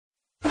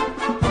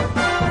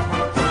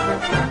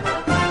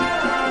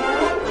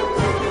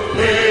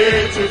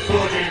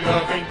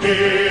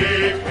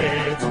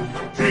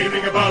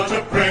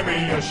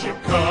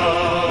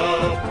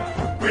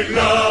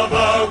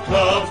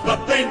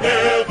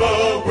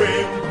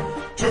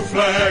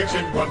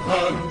in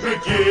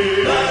 100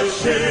 years. That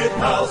shit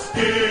house,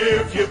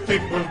 if you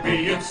think we'll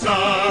be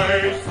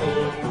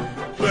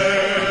insightful,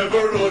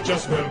 clever, or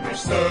just well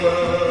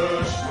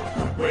researched,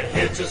 we're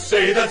here to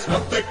say that's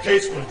not the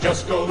case. We'll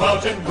just go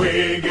out and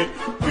wing it.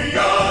 We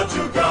are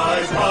two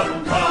guys,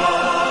 one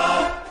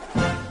car.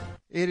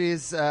 It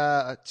is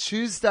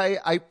Tuesday,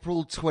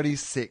 April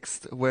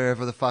 26th,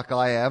 wherever the fuck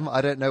I am. I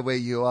don't know where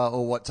you are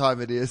or what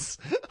time it is.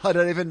 I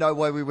don't even know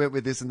why we went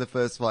with this in the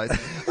first place.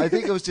 I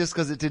think it was just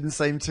because it didn't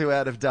seem too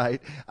out of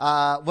date.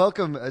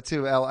 Welcome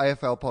to our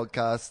AFL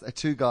podcast,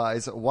 Two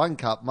Guys, One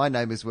Cup. My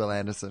name is Will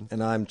Anderson.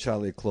 And I'm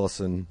Charlie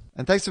Clausen.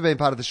 And thanks for being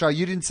part of the show.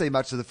 You didn't see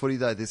much of the footy,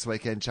 though, this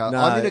weekend, Charlie.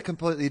 No. I'm in a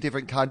completely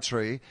different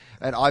country,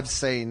 and I've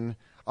seen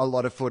a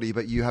lot of footy,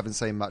 but you haven't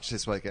seen much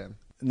this weekend.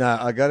 No,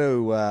 I've got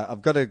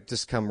to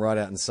just come right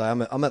out and say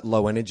I'm at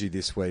low energy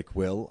this week,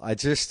 Will. I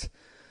just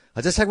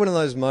had one of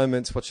those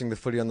moments watching the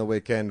footy on the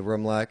weekend where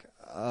I'm like,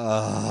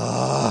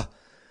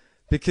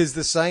 because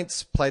the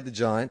Saints played the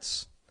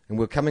Giants and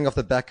we're coming off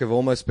the back of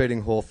almost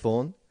beating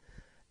Hawthorn,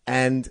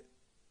 and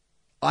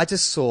I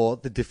just saw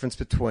the difference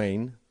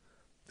between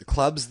the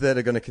clubs that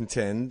are going to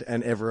contend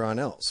and everyone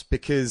else,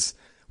 because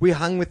we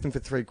hung with them for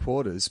 3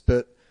 quarters,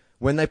 but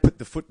when they put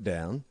the foot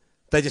down,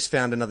 they just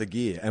found another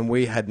gear, and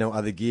we had no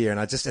other gear. And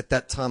I just, at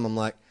that time, I'm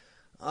like,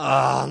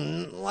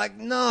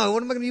 no,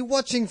 what am I going to be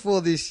watching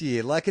for this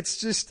year? Like, it's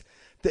just,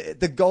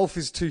 the gulf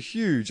is too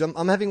huge.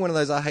 I'm having one of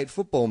those I hate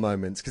football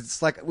moments, because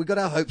it's like, we got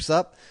our hopes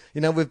up.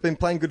 You know, we've been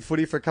playing good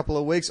footy for a couple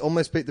of weeks,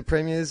 almost beat the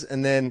Premiers,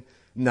 and then,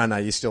 no,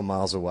 you're still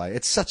miles away.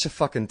 It's such a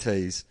fucking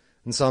tease.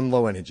 And so I'm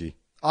low energy.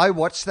 I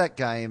watched that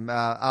game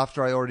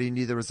after I already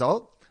knew the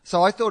result.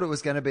 So I thought it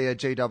was going to be a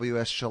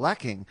GWS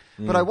shellacking,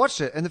 but I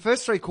watched it, and the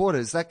first 3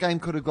 quarters, that game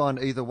could have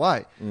gone either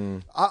way.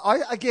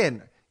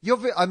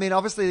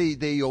 Obviously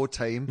they're your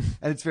team,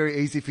 and it's very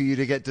easy for you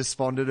to get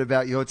despondent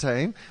about your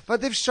team,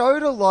 but they've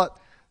showed a lot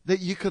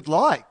that you could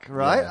like,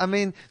 right? Yeah. I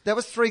mean, that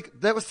was 3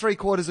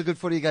 quarters of good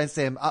footy against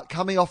them,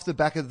 coming off the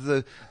back of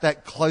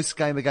that close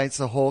game against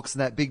the Hawks and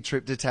that big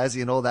trip to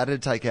Tassie and all that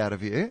it'd take out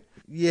of you.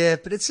 Yeah,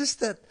 but it's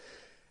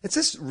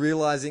just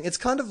realizing, it's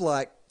kind of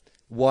like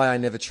why I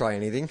never try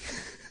anything.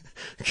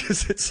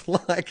 Because it's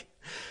like,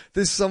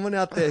 there's someone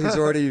out there who's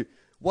already,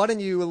 why don't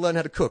you learn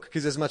how to cook?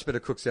 Because there's much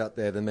better cooks out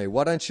there than me.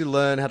 Why don't you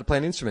learn how to play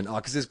an instrument? Oh,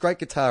 because there's great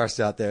guitarists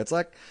out there. It's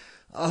like,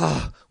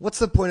 what's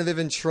the point of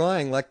even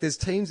trying? Like, there's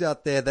teams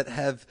out there that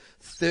have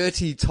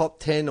 30 top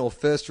 10 or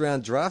first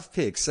round draft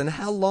picks. And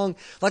how long,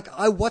 like,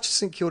 I watched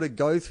St Kilda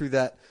go through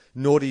that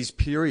noughties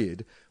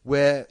period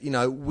where, you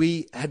know,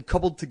 we had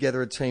cobbled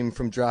together a team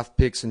from draft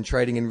picks and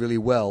trading in really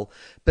well.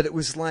 But it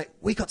was like,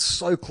 we got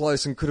so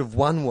close and could have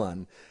won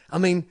one. I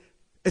mean,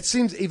 it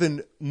seems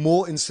even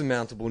more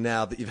insurmountable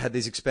now that you've had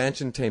these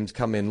expansion teams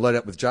come in, load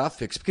up with draft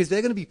picks, because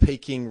they're going to be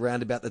peaking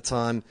round about the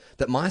time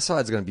that my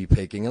side's going to be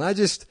peaking.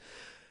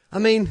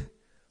 And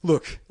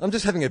look, I'm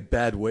just having a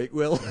bad week,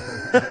 Will.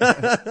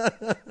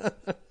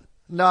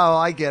 No,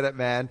 I get it,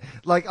 man.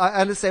 Like,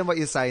 I understand what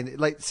you're saying.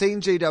 Like,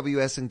 seeing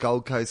GWS and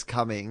Gold Coast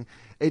coming,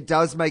 it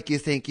does make you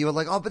think, you were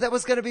like, but that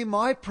was going to be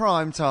my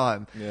prime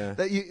time. Yeah.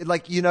 That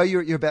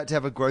you're about to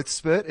have a growth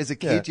spurt as a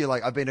kid. Yeah. You're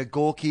like, I've been a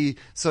gawky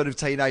sort of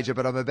teenager,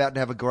 but I'm about to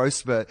have a growth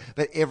spurt.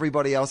 But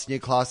everybody else in your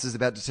class is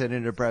about to turn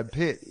into Brad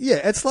Pitt. Yeah,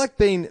 it's like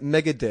being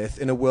Megadeth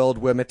in a world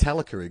where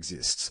Metallica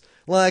exists.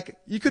 Like,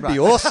 you could be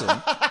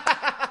awesome.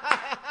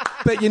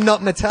 But you're not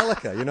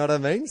Metallica, you know what I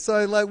mean?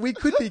 So, like, we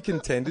could be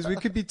contenders, we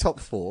could be top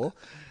 4,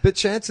 but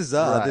chances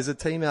are there's a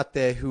team out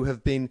there who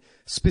have been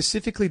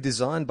specifically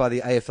designed by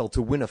the AFL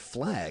to win a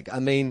flag. I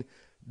mean,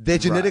 they're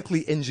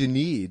genetically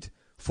engineered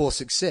for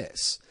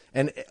success.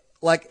 And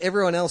like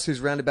everyone else who's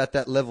round about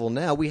that level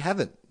now, we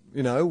haven't.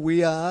 You know,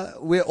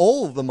 we're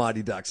all the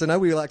Mighty Ducks. I know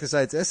we like to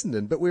say it's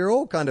Essendon, but we're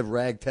all kind of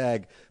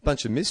ragtag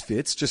bunch of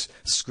misfits just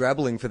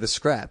scrabbling for the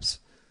scraps.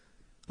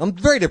 I'm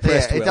very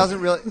depressed. Yeah,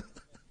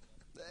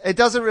 It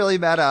doesn't really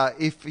matter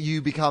if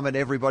you become an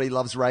Everybody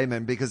Loves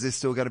Raymond, because there's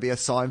still going to be a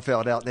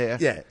Seinfeld out there.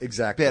 Yeah,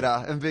 exactly.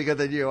 Better and bigger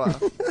than you are.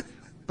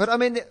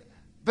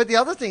 But the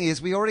other thing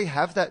is we already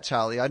have that,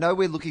 Charlie. I know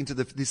we're looking to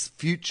this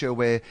future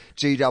where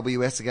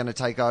GWS are going to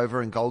take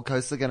over and Gold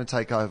Coast are going to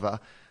take over,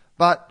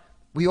 but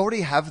we already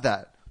have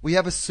that. We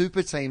have a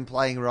super team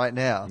playing right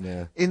now.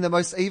 Yeah. In the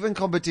most even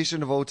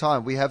competition of all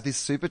time, we have this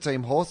super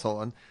team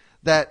Hawthorn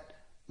that,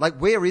 like,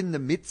 we're in the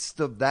midst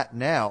of that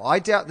now. I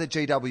doubt that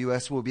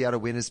GWS will be able to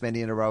win as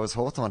many in a row as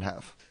Hawthorn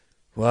have.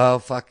 Well,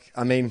 fuck.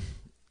 I mean,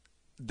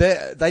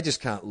 they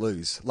just can't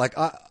lose. Like,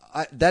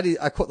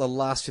 I caught the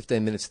last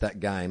 15 minutes of that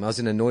game. I was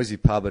in a noisy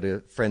pub at a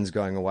friend's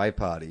going away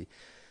party.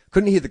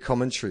 Couldn't hear the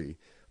commentary,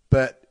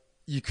 but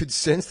you could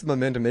sense the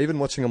momentum. Even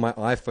watching on my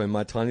iPhone,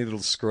 my tiny little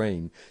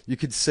screen, you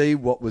could see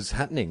what was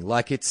happening.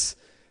 Like,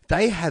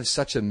 they have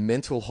such a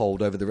mental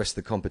hold over the rest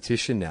of the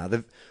competition now.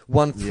 They've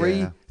won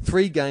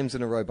three games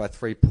in a row by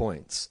 3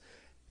 points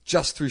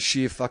just through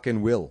sheer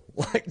fucking will.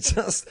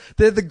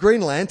 They're the Green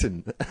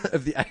Lantern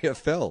of the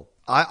AFL.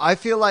 I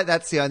feel like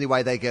that's the only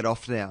way they get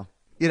off now.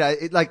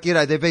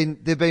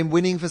 they've been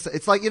winning for.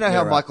 It's like how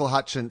right. Michael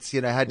Hutchence,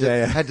 had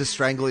to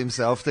strangle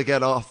himself to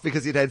get off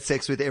because he'd had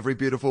sex with every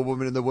beautiful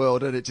woman in the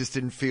world and it just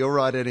didn't feel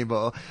right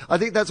anymore. I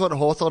think that's what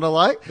Hawthorn are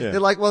like. Yeah. They're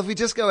like, well, if we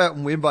just go out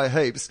and win by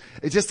heaps,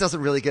 it just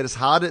doesn't really get us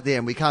hard at the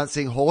end. We can't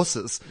sing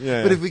horses.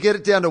 Yeah. But if we get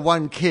it down to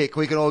one kick,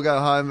 we can all go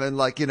home and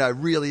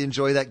really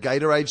enjoy that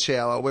Gatorade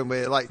shower when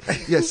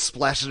we're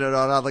splashing it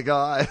on other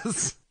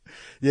guys.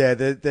 Yeah,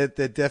 they're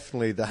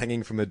definitely the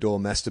hanging from a door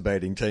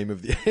masturbating team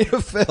of the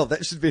AFL.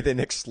 That should be their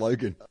next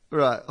slogan.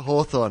 Right,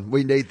 Hawthorn,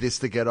 we need this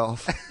to get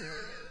off.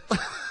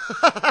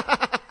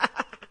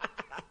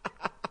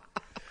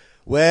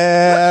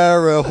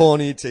 We're a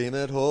horny team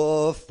at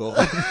Hawthorn.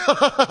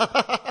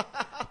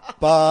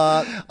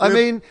 But I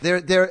mean,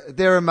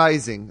 they're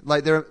amazing.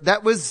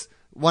 That was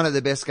one of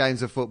the best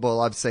games of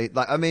football I've seen.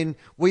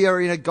 We are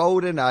in a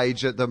golden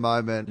age at the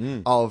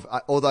moment of,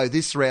 although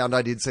this round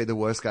I did see the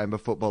worst game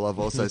of football I've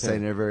also seen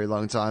in a very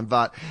long time,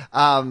 but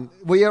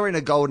we are in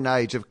a golden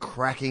age of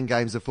cracking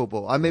games of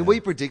football. I mean, we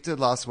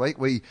predicted last week,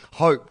 we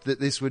hoped that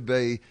this would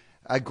be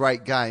a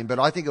great game, but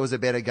I think it was a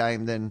better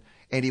game than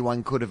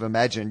anyone could have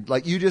imagined.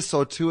 You just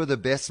saw two of the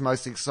best,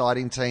 most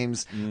exciting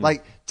teams.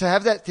 To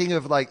have that thing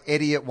of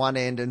Eddie at one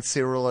end and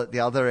Cyril at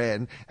the other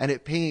end and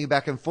it pinging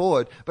back and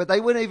forward, but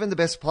they weren't even the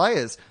best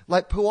players.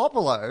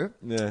 Puopolo,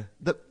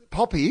 the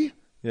Poppy.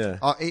 Yeah.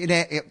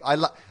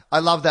 I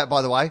love that,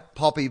 by the way.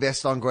 Poppy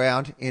best on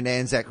ground in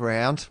Anzac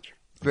round.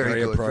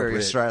 Very good, very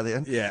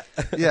Australian. Yeah.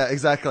 Yeah,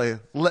 exactly.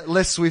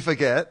 Lest we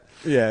forget.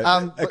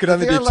 Yeah. It could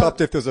only be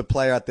topped if there was a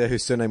player out there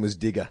whose surname was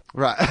Digger.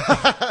 Right.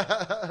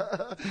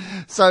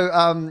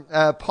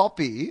 So,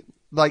 Poppy,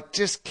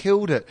 just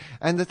killed it.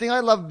 And the thing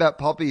I love about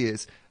Poppy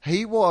is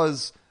he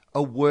was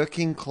a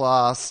working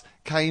class,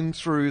 came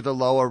through the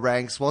lower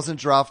ranks, wasn't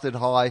drafted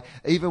high.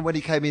 Even when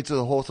he came into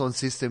the Hawthorn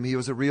system, he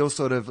was a real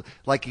sort of,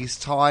 he's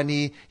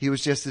tiny. He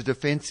was just a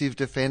defensive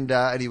defender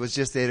and he was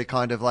just there to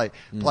kind of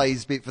play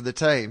his bit for the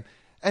team.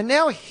 And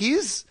now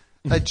he's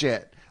a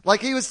jet.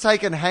 He was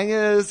taking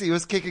hangers, he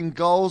was kicking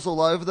goals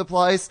all over the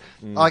place.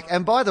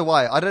 And by the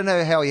way, I don't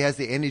know how he has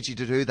the energy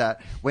to do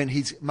that when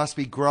must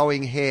be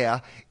growing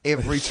hair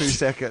every 2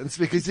 seconds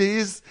because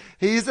he's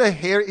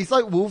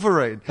like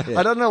Wolverine. Yeah.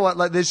 I don't know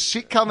what, there's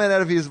shit coming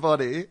out of his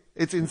body.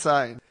 It's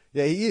insane.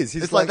 Yeah, he is.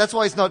 It's that's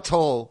why he's not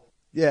tall.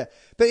 Yeah.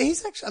 But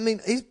he's actually,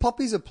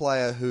 Poppy's a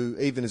player who,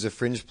 even as a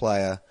fringe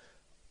player,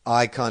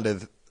 I kind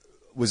of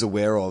was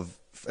aware of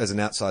as an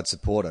outside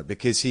supporter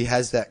because he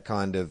has that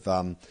kind of,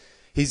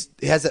 he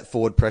has that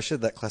forward pressure,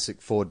 that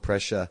classic forward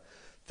pressure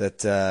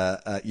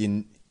that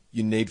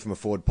you need from a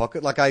forward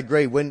pocket. I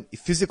agree, when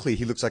physically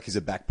he looks like he's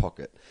a back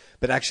pocket,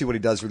 but actually what he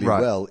does really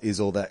well is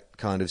all that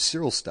kind of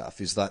Cyril stuff,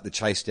 is the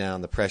chase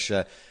down, the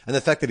pressure, and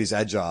the fact that he's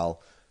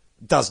agile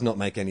does not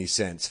make any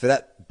sense. For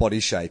that body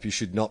shape, you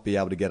should not be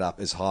able to get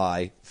up as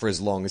high for as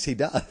long as he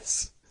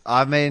does.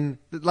 I mean,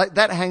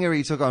 that hanger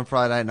he took on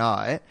Friday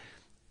night,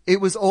 it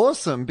was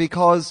awesome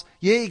because,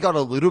 he got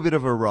a little bit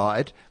of a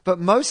ride, but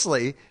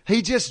mostly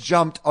he just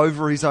jumped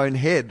over his own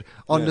head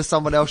onto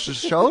someone else's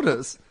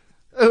shoulders.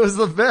 It was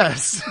the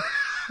best.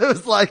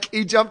 It was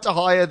he jumped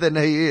higher than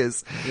he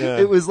is. Yeah.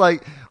 It was I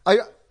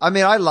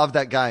love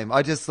that game.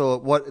 I just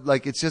thought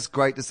it's just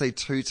great to see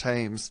two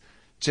teams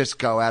just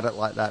go at it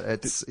like that.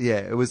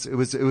 It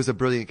was a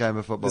brilliant game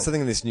of football. There's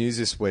something in this news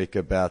this week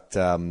about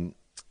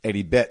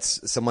Eddie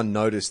Betts. Someone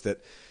noticed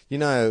that,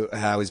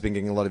 how he's been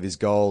getting a lot of his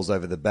goals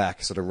over the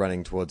back, sort of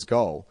running towards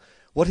goal.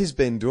 What he's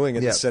been doing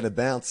at the centre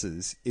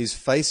bounces is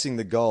facing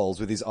the goals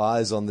with his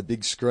eyes on the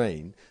big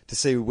screen to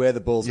see where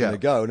the ball's going to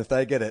go. And if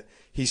they get it,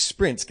 he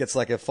sprints, gets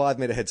a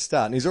 5-metre head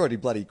start, and he's already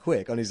bloody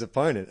quick on his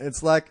opponent. And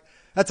it's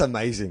that's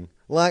amazing.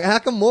 How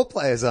come more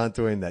players aren't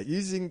doing that?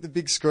 Using the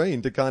big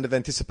screen to kind of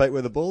anticipate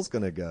where the ball's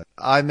going to go.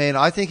 I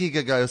think he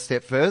could go a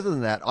step further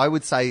than that. I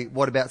would say,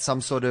 what about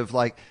some sort of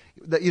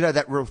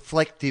that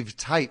reflective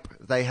tape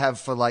they have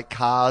for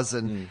cars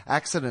and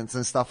accidents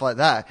and stuff like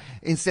that.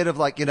 Instead of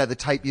the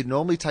tape you'd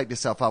normally tape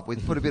yourself up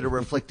with, put a bit of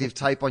reflective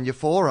tape on your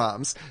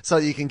forearms so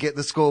you can get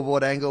the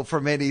scoreboard angle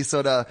from any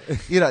sort of,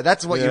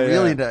 that's what you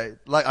really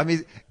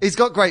need. He's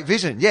got great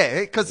vision.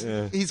 Yeah. Cause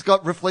he's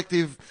got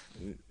reflective.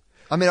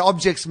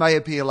 Objects may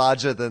appear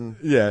larger than.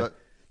 Yeah.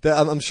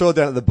 I'm sure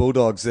down at the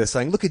Bulldogs, they're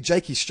saying, look at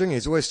Jakey Stringer.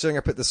 He's always staring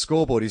up at the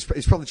scoreboard. He's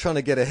probably trying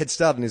to get a head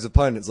start on his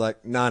opponent. It's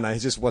no,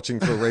 he's just watching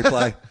for a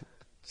replay.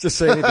 Just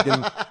seeing if he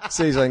can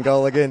see his own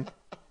goal again.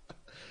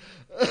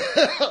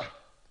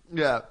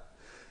 Yeah.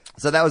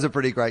 So that was a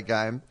pretty great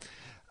game.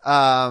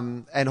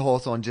 And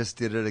Hawthorn just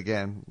did it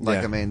again.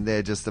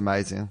 They're just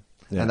amazing.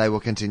 Yeah. And they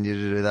will continue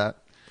to do that.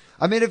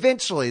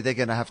 Eventually they're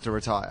going to have to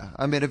retire.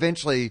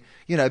 Eventually,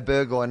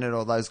 Burgoyne and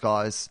all those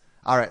guys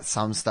are at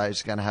some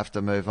stage going to have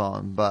to move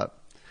on, but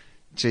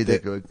gee, they're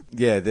good.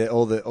 Yeah,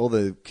 all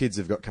the kids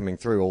have got coming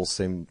through all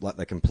seem like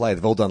they can play.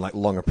 They've all done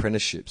long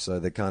apprenticeships, so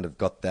they kind of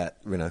got that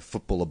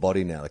footballer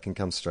body now. They can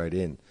come straight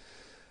in.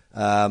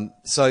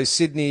 So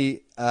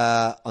Sydney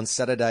on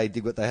Saturday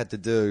did what they had to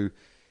do.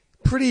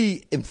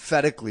 Pretty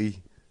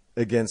emphatically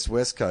against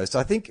West Coast.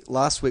 I think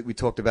last week we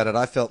talked about it.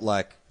 I felt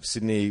like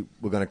Sydney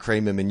were going to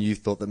cream them, and you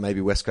thought that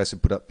maybe West Coast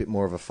would put up a bit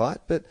more of a fight.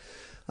 But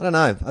I don't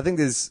know. I think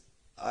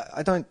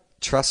I don't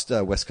trust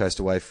West Coast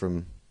away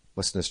from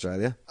Western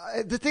Australia.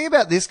 The thing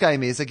about this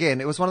game is, again,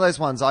 it was one of those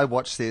ones I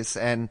watched this,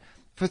 and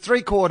for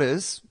 3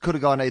 quarters, could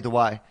have gone either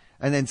way.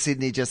 And then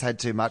Sydney just had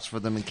too much for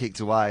them and kicked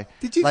away.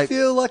 Did you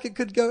feel like it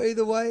could go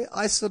either way?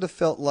 I sort of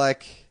felt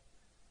like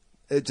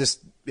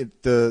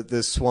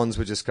the Swans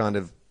were just kind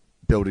of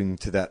building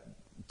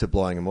to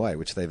blowing them away,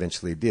 which they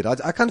eventually did.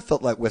 I kind of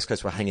felt like West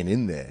Coast were hanging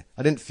in there.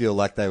 I didn't feel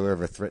like they were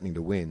ever threatening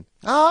to win.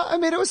 I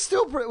mean, it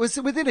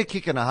was within a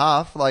kick and a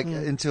half,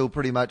 until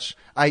pretty much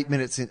 8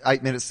 minutes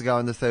to go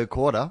in the third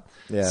quarter.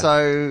 Yeah.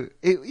 So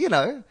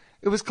it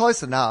was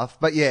close enough.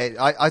 But yeah,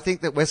 I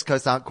think that West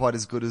Coast aren't quite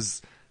as good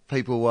as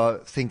people were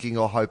thinking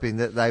or hoping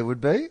that they would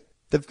be.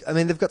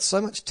 They've got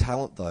so much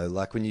talent though.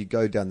 Like when you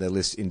go down their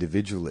list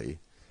individually,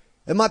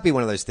 it might be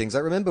one of those things. I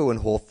remember when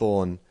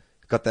Hawthorn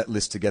got that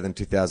list together in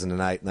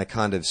 2008 and they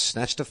kind of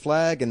snatched a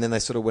flag and then they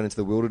sort of went into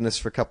the wilderness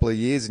for a couple of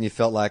years and you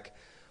felt like,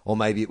 or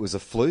maybe it was a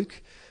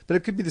fluke. But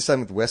it could be the same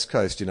with West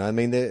Coast, I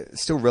mean, they're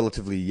still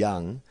relatively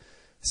young.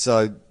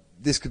 So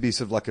this could be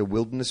sort of like a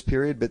wilderness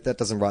period, but that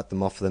doesn't write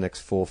them off for the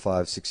next 4,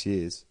 5, 6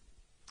 years.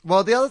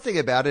 Well, the other thing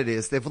about it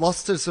is they've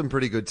lost to some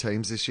pretty good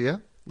teams this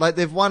year. Like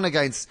they've won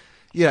against,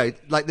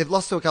 they've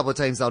lost to a couple of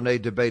teams they'll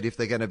need to beat if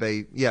they're going to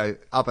be,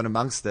 up and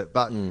amongst it.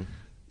 But,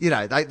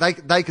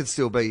 they could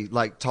still be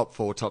like top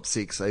 4, top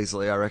 6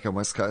 easily, I reckon,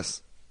 West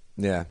Coast.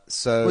 Yeah.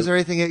 So was there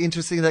anything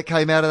interesting that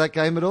came out of that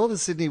game at all? The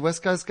Sydney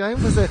West Coast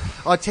game? Was there?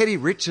 Oh, Teddy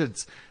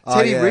Richards.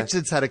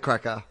 Richards had a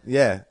cracker.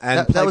 Yeah.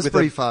 And that was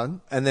pretty fun.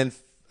 And then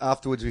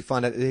afterwards, we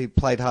find out he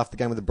played half the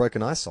game with a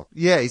broken eye socket.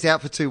 Yeah, he's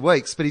out for 2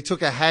 weeks, but he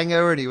took a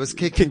hanger and he was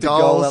kicking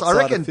goals. I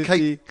reckon,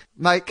 keep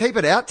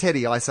it out,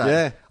 Teddy, I say.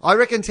 Yeah. I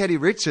reckon Teddy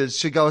Richards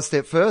should go a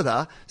step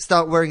further,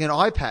 start wearing an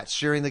eye patch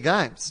during the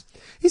games.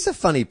 He's a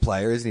funny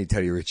player, isn't he,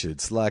 Teddy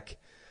Richards?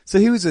 So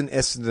he was an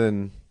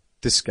Essendon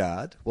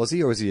discard, was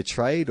he? Or was he a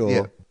trade? Or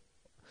yeah.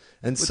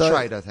 And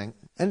trade, I think.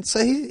 And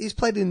so he's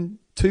played in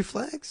 2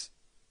 flags?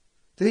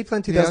 Did he play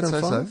in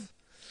 2005? Yeah, I'd say so.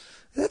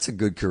 That's a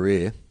good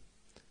career.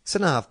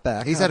 Centre half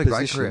back. He's had a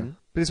great career.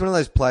 But he's one of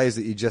those players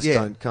that you just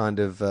don't kind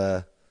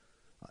of,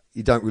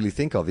 you don't really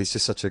think of. He's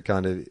just such a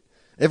kind of,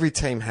 every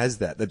team has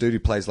that. The dude who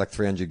plays like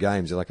 300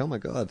 games, you're like, oh my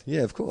God,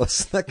 yeah, of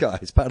course. That guy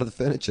is part of the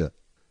furniture.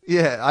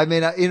 Yeah, I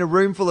mean, in a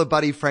room full of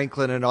Buddy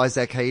Franklin and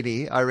Isaac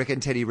Heaney, I reckon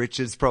Teddy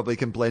Richards probably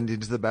can blend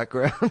into the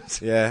background.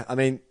 Yeah, I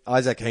mean,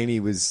 Isaac Heaney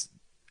was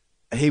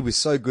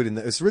so good in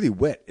that. It was really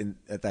wet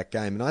at that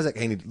game, and Isaac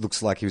Heaney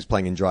looks like he was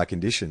playing in dry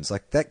conditions.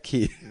 Like that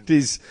kid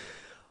is,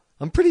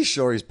 I'm pretty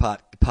sure he's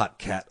part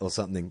cat or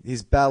something.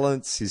 His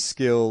balance, his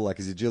skill, like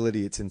his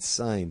agility, it's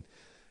insane.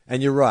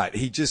 And you're right,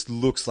 he just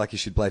looks like he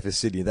should play for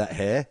Sydney. That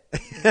hair.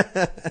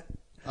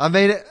 I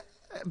mean,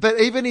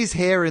 but even his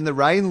hair in the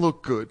rain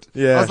looked good.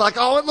 Yeah. I was like,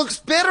 oh, it looks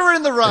better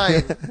in the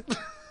rain.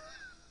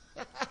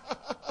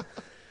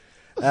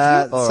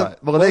 All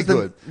right. Well, they're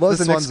good. What was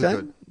the next game?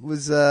 Good.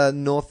 Was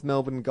North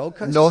Melbourne Gold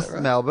Coast?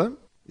 North Melbourne.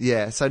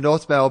 Yeah. So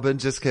North Melbourne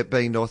just kept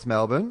being North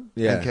Melbourne.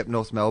 Yeah. And kept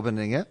North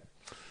Melbourne-ing it.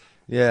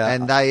 Yeah.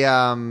 And they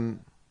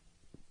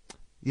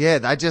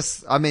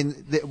just, I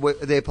mean,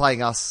 they're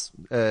playing us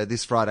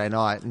this Friday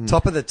night.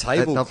 Top of the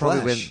table they'll clash.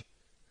 probably win.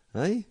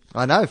 Hey?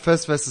 I know,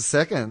 first versus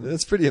second.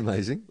 That's pretty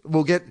amazing.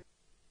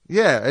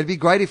 Yeah, it'd be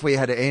great if we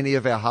had any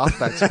of our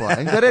halfbacks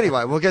playing. But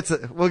anyway, we'll get to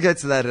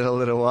that in a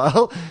little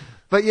while.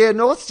 But yeah,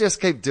 Norths just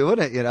keep doing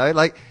it,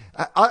 Like,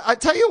 I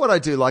tell you what I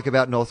do like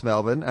about North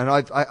Melbourne,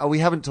 and we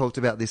haven't talked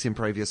about this in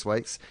previous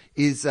weeks,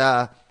 is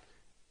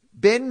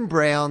Ben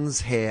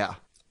Brown's hair.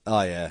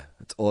 Oh yeah,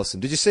 it's awesome.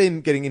 Did you see him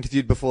getting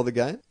interviewed before the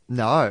game?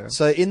 No.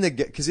 So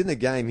because in the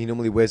game he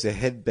normally wears a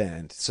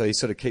headband, so he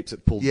sort of keeps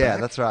it pulled back. Yeah,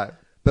 that's right.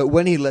 But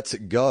when he lets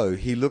it go,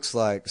 he looks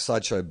like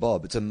Sideshow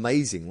Bob. It's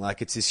amazing.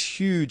 Like it's this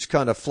huge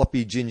kind of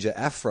floppy ginger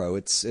afro.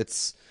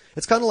 It's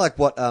kind of like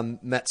what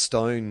Matt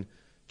Stone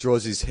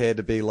draws his hair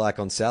to be like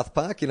on South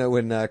Park.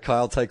 When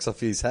Kyle takes off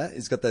his hat,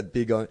 he's got that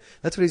big.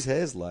 That's what his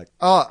hair's like.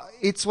 Oh,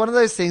 it's one of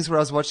those things where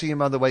I was watching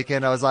him on the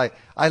weekend. I was like,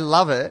 I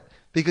love it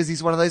because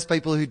he's one of those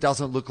people who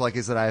doesn't look like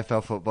he's an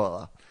AFL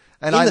footballer,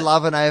 and I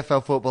love an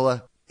AFL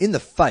footballer. In the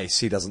face,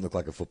 he doesn't look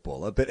like a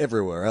footballer, but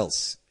everywhere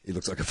else, he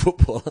looks like a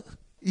footballer.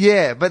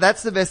 Yeah, but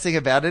that's the best thing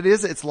about it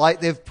is it's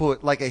like they've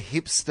put like a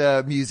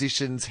hipster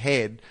musician's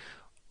head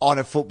on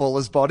a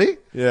footballer's body.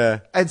 Yeah.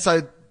 And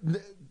so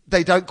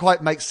they don't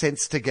quite make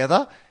sense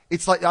together.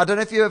 It's like, I don't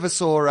know if you ever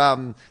saw,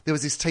 there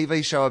was this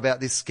TV show about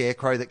this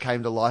scarecrow that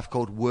came to life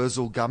called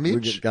Wurzel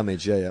Gummidge.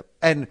 Gummidge, yeah.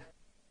 And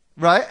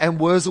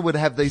Wurzel would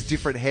have these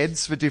different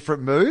heads for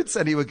different moods,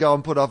 and he would go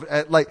and put off,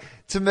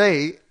 to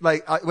me,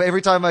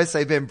 every time I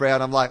say Ben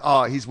Brown, I'm like,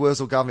 oh, he's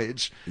Wurzel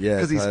Gummidge. Yeah.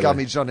 Because he's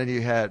Gummidge on a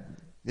new head.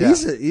 Yeah.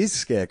 He's a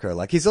scarecrow.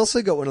 Like he's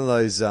also got one of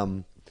those.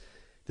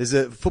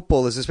 There's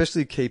footballers,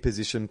 especially key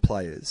position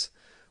players,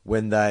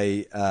 when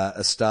they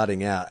are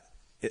starting out,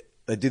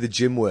 they do the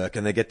gym work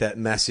and they get that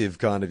massive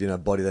kind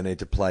of body they need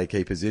to play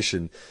key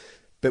position.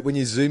 but when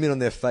you zoom in on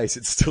their face,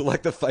 it's still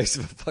like the face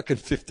of a fucking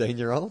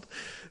 15-year-old.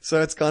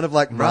 So it's kind of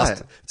like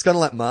it's kind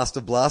of like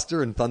Master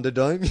Blaster and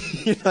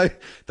Thunderdome. You know,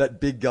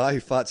 that big guy who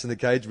fights in the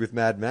cage with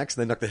Mad Max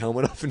and they knock the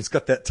helmet off and he's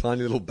got that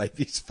tiny little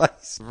baby's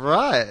face.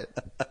 Right.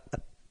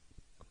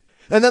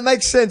 And that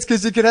makes sense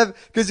because you could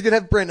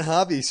have Brent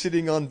Harvey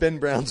sitting on Ben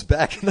Brown's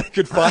back and they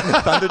could fight in the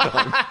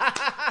Thunderdome.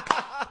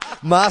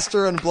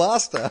 Master and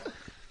Blaster.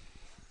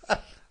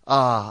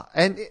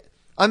 And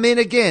I mean,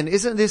 again,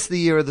 isn't this the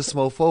year of the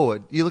small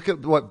forward? You look at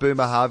what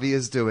Boomer Harvey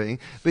is doing,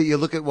 but you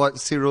look at what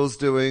Cyril's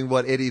doing,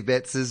 what Eddie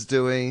Betts is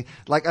doing.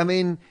 Like, I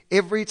mean,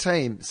 every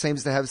team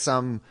seems to have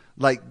some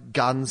like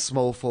gun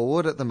small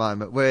forward at the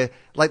moment where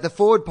like the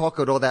forward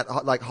pocket or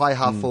that like high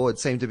half forward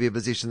seemed to be a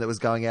position that was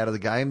going out of the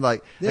game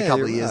like a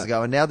couple of years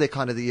ago. And now they're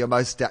kind of your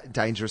most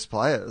dangerous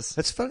players.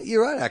 That's funny.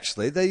 You're right,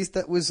 actually.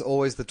 That was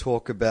always the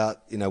talk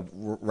about, you know,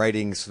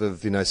 rating sort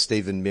of, you know,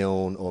 Stephen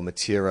Milne or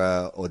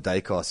Matera or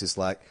Dacos is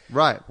like,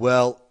 right.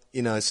 Well,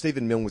 you know,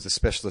 Stephen Milne was a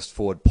specialist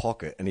forward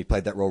pocket and he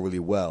played that role really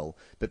well.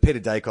 But Peter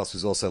Dacos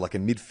was also like a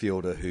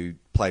midfielder who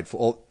played for...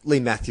 Or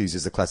Lee Matthews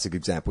is a classic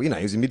example. You know,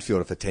 he was a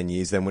midfielder for 10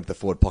 years, then went to the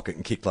forward pocket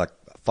and kicked like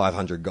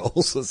 500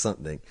 goals or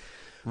something.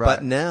 Right.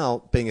 But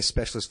now, being a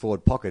specialist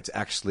forward pocket's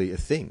actually a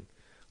thing.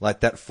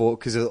 Like that forward...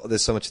 Because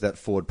there's so much of that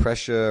forward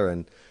pressure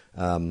and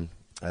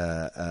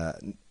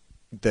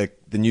the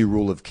new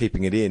rule of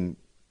keeping it in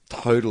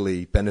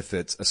totally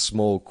benefits a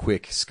small,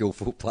 quick,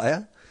 skillful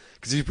player.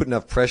 Because if you put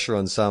enough pressure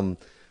on some...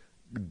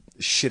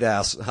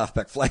 shit-ass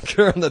halfback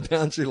flanker on the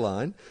boundary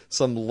line,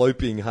 some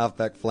loping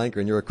halfback flanker,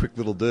 and you're a quick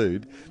little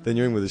dude, then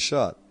you're in with a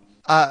shot.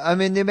 I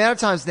mean, the amount of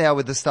times now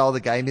with the style the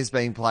game is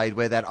being played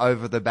where that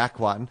over-the-back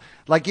one,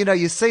 like, you know,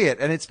 you see it,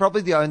 and it's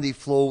probably the only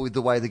flaw with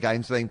the way the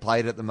game's being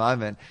played at the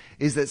moment,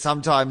 is that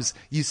sometimes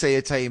you see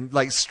a team,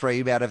 like,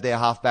 stream out of their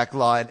halfback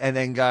line and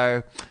then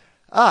go,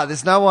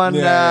 there's no one...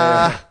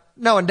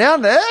 no one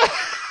down there.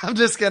 I'm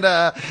just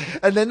gonna,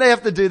 and then they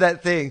have to do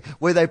that thing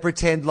where they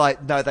pretend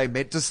like, no, they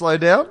meant to slow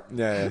down.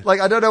 Yeah. Like,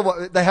 I don't know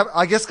what they have,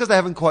 I guess because they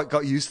haven't quite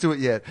got used to it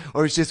yet,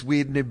 or it's just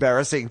weird and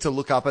embarrassing to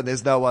look up and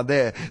there's no one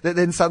there.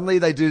 Then suddenly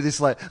they do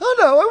this like, oh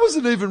no, I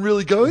wasn't even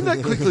really going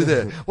that quickly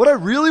there. What I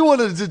really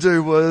wanted to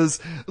do was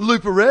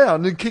loop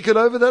around and kick it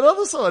over that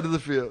other side of the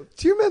field.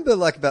 Do you remember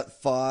like about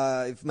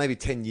 5, maybe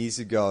 10 years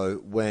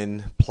ago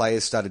when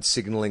players started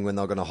signalling when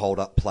they were going to hold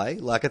up play?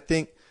 Like I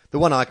think, the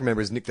one I can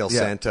remember is Nick Del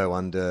Santo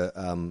under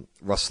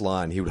Ross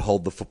Lyon. He would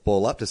hold the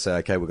football up to say,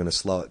 okay, we're going to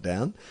slow it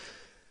down.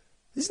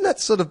 Isn't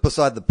that sort of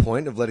beside the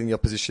point of letting the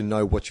opposition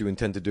know what you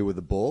intend to do with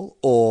the ball?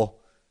 Or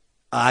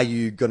are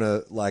you going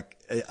to, like,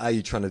 are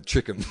you trying to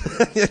trick them?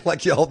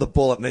 Like you hold the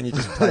ball up and then you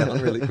just play on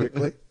really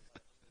quickly?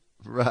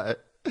 Right.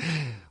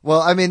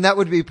 Well, I mean, that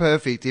would be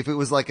perfect if it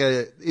was like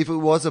if it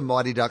was a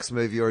Mighty Ducks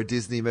movie or a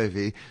Disney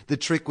movie. The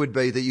trick would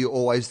be that you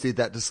always did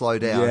that to slow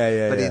down.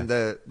 But in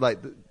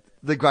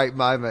the great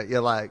moment, you're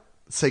like,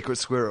 secret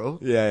squirrel.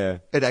 Yeah.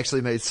 It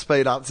actually means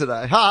speed up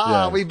today.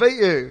 We beat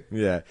you.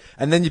 Yeah.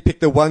 And then you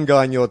pick the one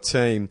guy on your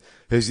team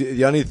who's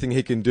the only thing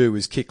he can do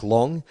is kick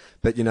long,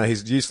 but you know,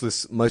 he's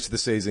useless most of the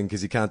season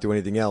because he can't do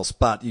anything else.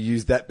 But you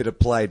use that bit of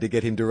play to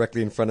get him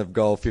directly in front of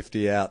goal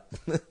 50 out.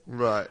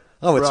 Right.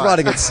 Oh, it's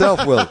writing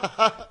itself, Will.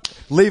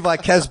 Levi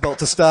Casbolt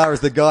to star as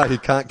the guy who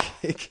can't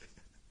kick.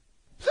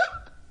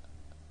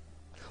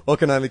 Or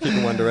can only kick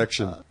in one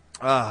direction.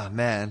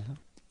 Man.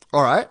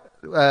 All right.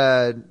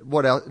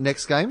 What else?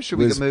 Next game? Should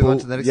we move on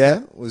to the next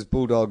game? Yeah, it was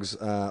Bulldogs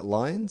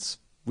Lions.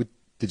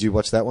 Did you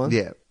watch that one?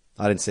 Yeah.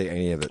 I didn't see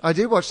any of it. I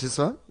did watch this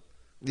one.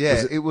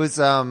 Yeah, it was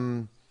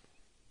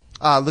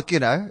look, you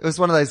know, it was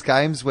one of those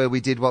games where we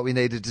did what we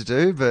needed to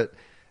do, but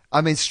I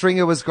mean,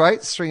 Stringer was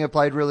great. Stringer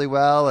played really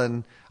well,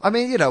 and I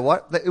mean, you know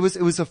what? It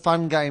was a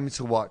fun game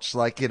to watch.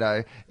 Like, you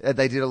know,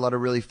 they did a lot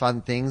of really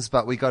fun things,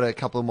 but we got a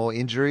couple more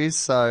injuries,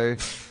 so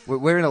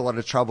we're in a lot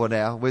of trouble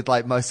now. With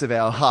like most of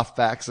our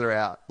halfbacks are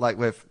out. Like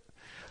we've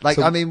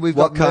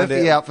got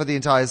Murphy out for the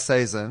entire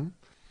season.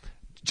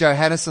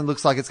 Johannesson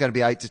looks like it's going to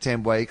be 8 to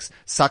 10 weeks.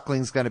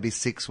 Suckling's going to be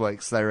 6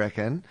 weeks, they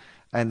reckon.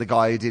 And the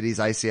guy who did his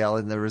ACL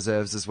in the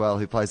reserves as well,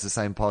 who plays the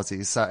same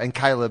posse. So, and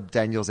Caleb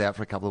Daniels out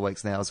for a couple of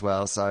weeks now as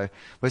well. So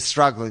we're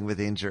struggling with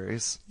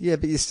injuries. Yeah,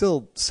 but you're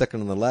still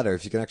second on the ladder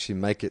if you can actually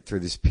make it through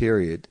this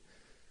period.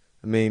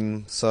 I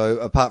mean, so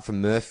apart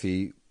from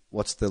Murphy,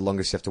 what's the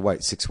longest you have to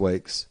wait? 6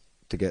 weeks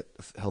to get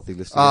a healthy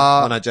list?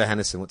 Oh no,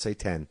 Johannesson, what's he?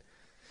 10.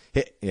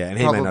 And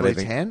he may not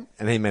even 10?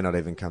 And he may not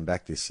even come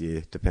back this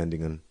year,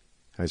 depending on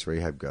how his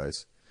rehab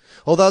goes.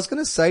 Although I was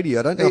going to say to you,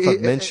 I don't know if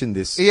I've mentioned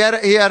this. He had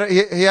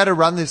a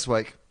run this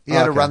week. He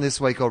had a run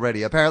this week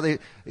already. Apparently,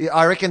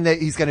 I reckon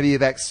that he's going to be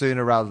back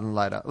sooner rather than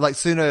later. Like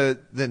sooner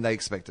than they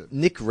expected.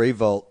 Nick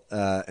Revolt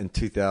in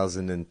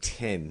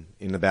 2010,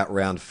 in about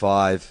round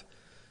 5,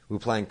 we were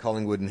playing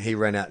Collingwood and he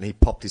ran out and he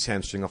popped his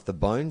hamstring off the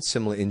bone.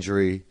 Similar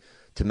injury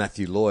to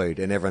Matthew Lloyd.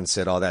 And everyone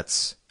said, oh,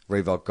 that's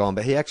Revolt gone.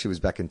 But he actually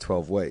was back in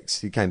 12 weeks.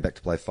 He came back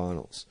to play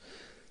finals.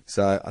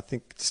 So I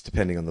think just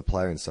depending on the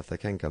player and stuff, they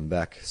can come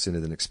back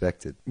sooner than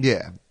expected.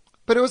 Yeah.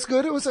 But it was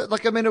good. It was it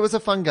was a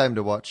fun game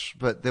to watch,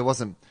 but there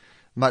wasn't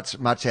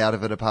much out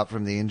of it apart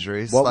from the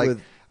injuries. The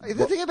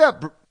thing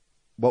about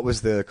What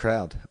was the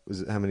crowd?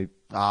 Was it how many?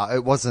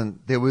 It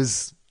wasn't. There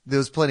was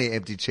plenty of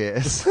empty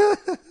chairs.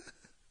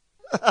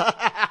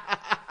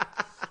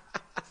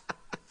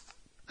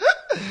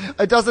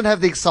 It doesn't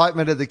have the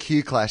excitement of the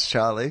Q Clash,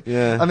 Charlie.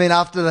 Yeah. I mean,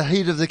 after the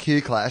heat of the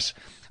Q Clash,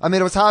 I mean,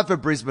 it was hard for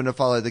Brisbane to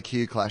follow the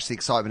Q Clash, the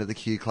excitement of the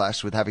Q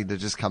Clash with having to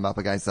just come up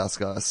against us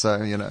guys.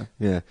 So, you know.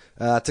 Yeah.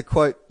 To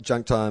quote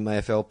Junk Time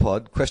AFL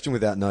pod, question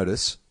without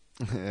notice.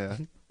 Yeah.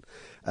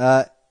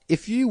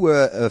 If you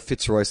were a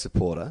Fitzroy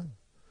supporter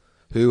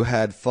who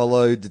had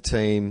followed the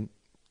team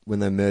when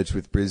they merged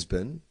with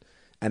Brisbane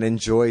and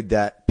enjoyed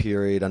that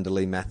period under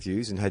Lee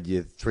Matthews and had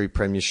your 3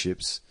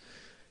 premierships,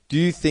 do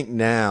you think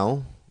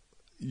now,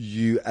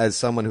 you, as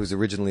someone who was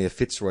originally a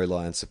Fitzroy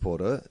Lions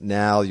supporter,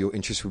 now your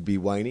interest would be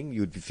waning?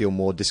 You would feel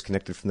more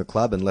disconnected from the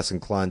club and less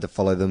inclined to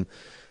follow them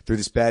through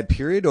this bad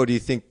period? Or do you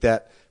think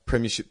that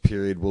premiership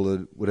period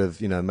would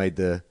have made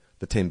the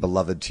team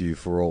beloved to you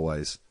for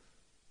always?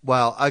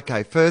 Well,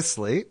 okay,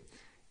 firstly,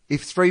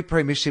 if 3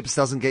 premierships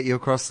doesn't get you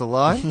across the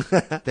line,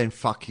 then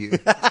fuck you.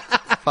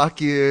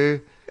 Fuck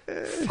you.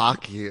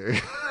 Fuck you.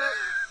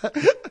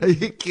 Are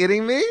you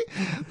kidding me?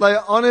 Like,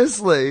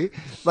 honestly,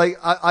 like,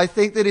 I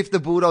think that if the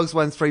Bulldogs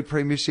won 3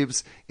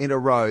 premierships in a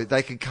row,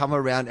 they could come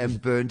around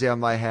and burn down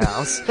my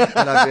house.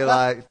 And I'd be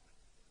like,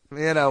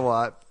 you know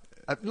what?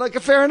 Like,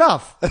 fair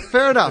enough.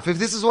 Fair enough. If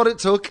this is what it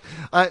took,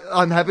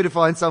 I'm happy to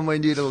find somewhere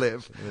new to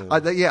live. I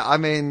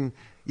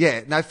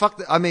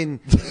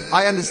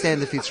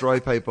understand the Fitzroy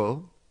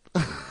people.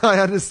 I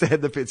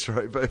understand the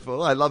Fitzroy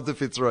people. I love the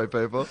Fitzroy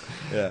people.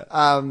 Yeah.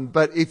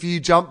 But if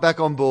you jump back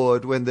on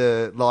board when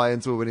the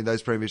Lions were winning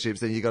those premierships,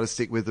 then you got to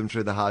stick with them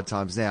through the hard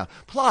times now.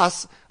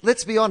 Plus,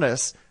 let's be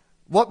honest,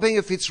 what being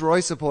a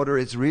Fitzroy supporter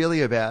is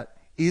really about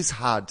is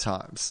hard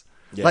times.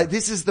 Yeah. Like,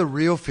 this is the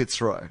real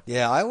Fitzroy.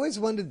 Yeah, I always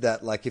wondered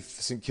that, like, if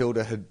St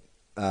Kilda had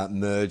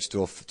merged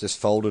or just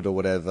folded or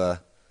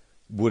whatever,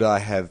 would I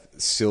have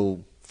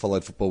still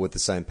followed football with the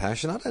same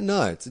passion? I don't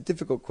know. It's a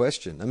difficult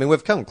question. I mean,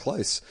 we've come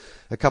close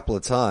a couple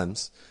of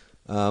times.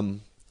 I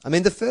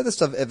mean, the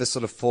furthest I've ever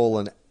sort of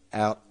fallen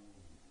out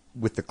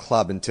with the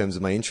club in terms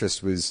of my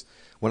interest was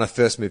when I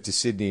first moved to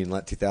Sydney in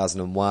like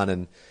 2001,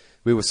 and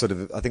we were sort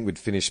of, I think we'd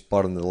finished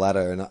bottom of the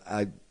ladder, and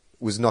I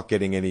was not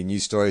getting any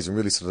news stories and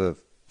really sort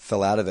of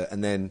fell out of it.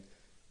 And then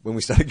when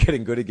we started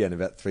getting good again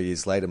about 3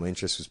 years later, my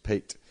interest was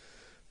peaked.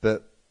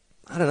 But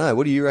I don't know.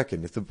 What do you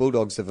reckon? If the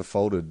Bulldogs ever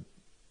folded,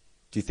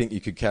 do you think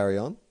you could carry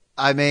on?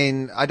 I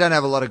mean, I don't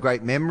have a lot of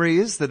great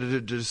memories that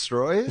it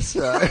destroys.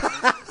 So.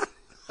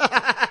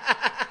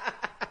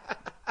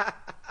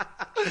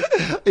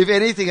 If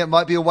anything, it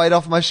might be a weight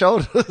off my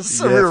shoulders.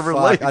 Yeah, A real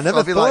relief. I never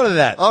I'll be thought of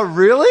that. Oh,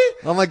 really?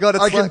 Oh my God!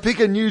 I can pick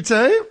a new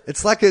team?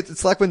 It's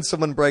like when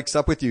someone breaks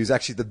up with you is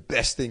actually the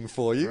best thing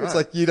for you. Right. It's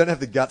like you don't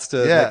have the guts to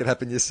make it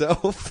happen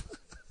yourself.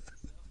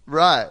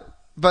 Right.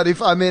 But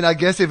I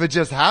guess if it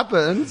just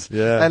happened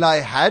and I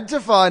had to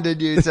find a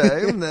new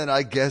team, then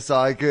I guess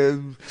I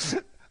could.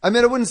 I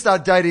mean, I wouldn't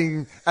start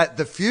dating at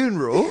the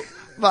funeral,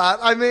 but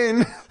I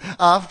mean,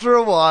 after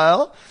a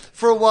while,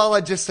 for a while,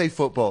 I'd just see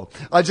football.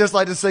 I'd just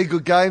like to see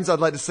good games.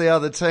 I'd like to see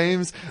other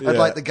teams. I'd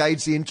like to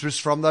gauge the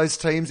interest from those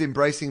teams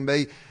embracing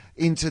me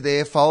into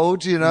their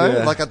fold, you know?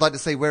 Yeah. Like, I'd like to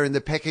see where in the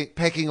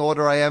pecking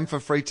order I am for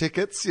free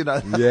tickets, you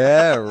know?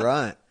 Yeah,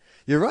 right.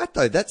 You're right,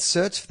 though. That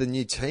search for the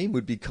new team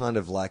would be kind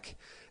of like,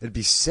 it'd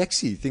be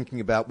sexy thinking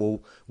about,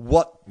 well,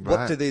 what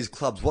do these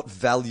clubs, what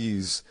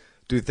values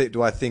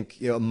do I think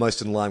are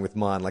most in line with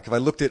mine? Like, if I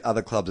looked at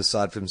other clubs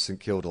aside from St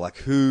Kilda, like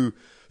who's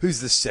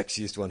the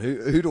sexiest one?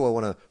 Who do I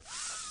want to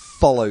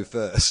follow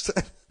first?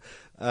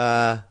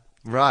 Right.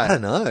 I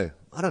don't know.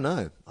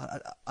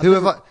 Who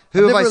have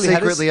I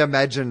secretly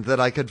imagined that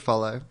I could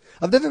follow?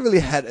 I've never really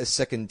had a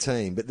second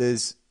team, but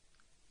there's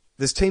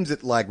teams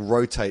that like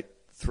rotate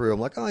through. I'm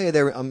like, oh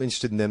yeah, I'm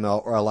interested in them,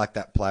 or I like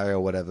that player or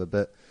whatever.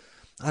 But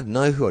I don't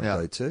know who I'd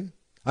go to.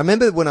 I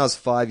remember when I was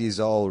 5 years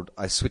old,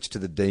 I switched to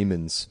the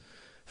Demons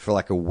for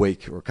like a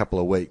week or a couple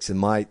of weeks, and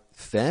my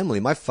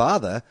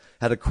father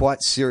had a quite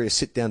serious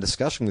sit-down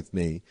discussion with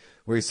me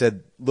where he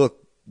said,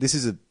 look, this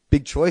is a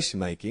big choice you're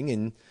making,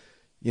 and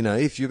you know,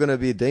 if you're going to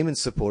be a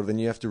Demons supporter, then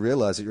you have to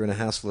realise that you're in a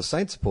house full of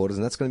Saints supporters,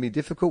 and that's going to be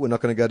difficult. We're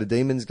not going to go to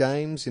Demons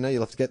games, you know,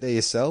 you'll have to get there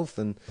yourself.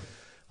 And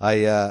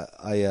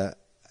I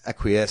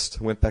acquiesced,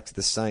 went back to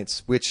the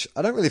Saints, which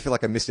I don't really feel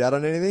like I missed out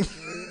on anything.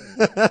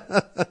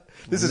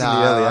 This is in the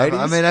early 80s.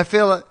 I mean, I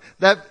feel like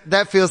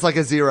that feels like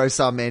a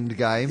zero-sum end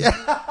game.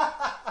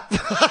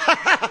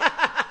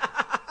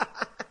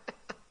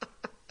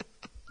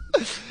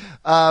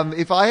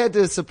 If I had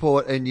to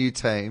support a new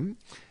team,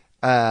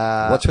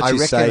 Watch what I you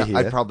reckon say here.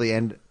 I'd probably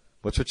end.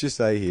 Watch what you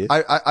say here.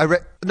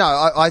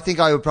 I think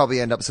I would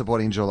probably end up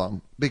supporting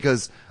Geelong,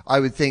 because I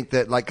would think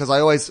that, like, because I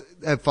always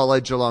have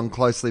followed Geelong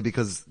closely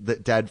because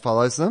Dad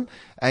follows them,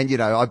 and you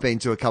know, I've been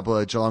to a couple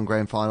of Geelong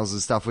grand finals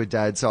and stuff with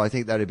Dad, so I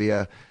think that'd be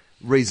a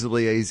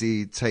reasonably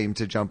easy team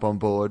to jump on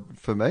board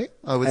for me,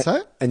 I would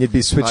say. And you'd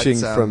be switching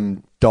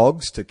from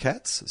dogs to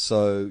cats,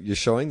 so you're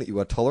showing that you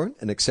are tolerant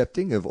and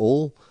accepting of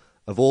all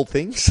of all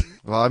things.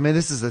 Well, I mean,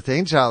 this is the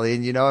thing, Charlie,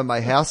 and in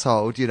my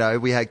household,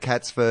 we had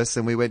cats first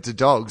and we went to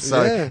dogs.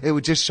 So it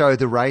would just show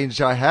the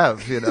range I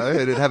have, and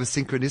it'd have a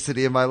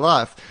synchronicity in my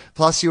life.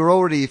 Plus,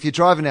 if you're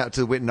driving out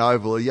to Whitten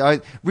Oval,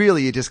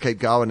 you just keep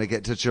going to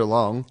get to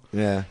Geelong.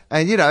 Yeah.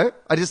 And,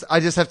 I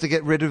just have to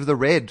get rid of the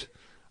red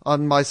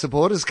on my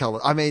supporters' colour.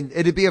 I mean,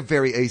 it'd be a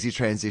very easy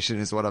transition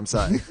is what I'm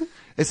saying.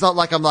 It's not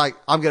like I'm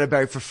going to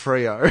bury for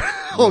Freo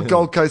or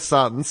Gold Coast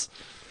Suns.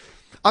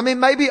 I mean,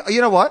 maybe, you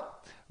know what?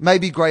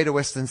 Maybe Greater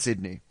Western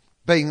Sydney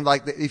being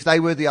if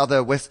they were the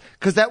other West,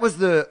 because that was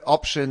the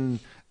option.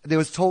 There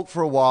was talk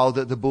for a while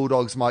that the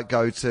Bulldogs might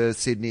go to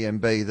Sydney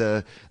and be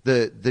the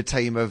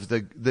team of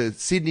the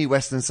Sydney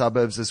Western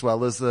suburbs as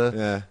well as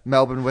the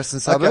Melbourne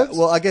Western suburbs. Okay,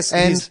 well, I guess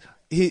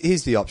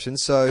here's the option.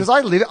 So, because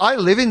I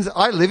live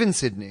in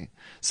Sydney.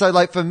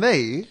 So for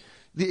me,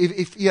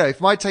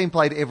 if my team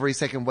played every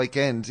second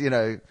weekend,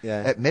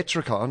 at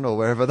Metricon or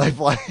wherever they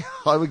play,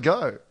 I would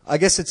go. I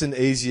guess it's an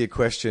easier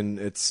question.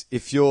 It's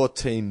if your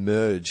team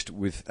merged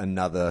with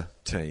another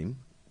team,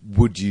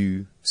 would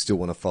you still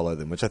want to follow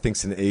them? Which I think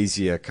is an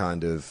easier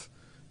kind of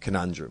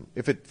conundrum.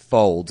 If it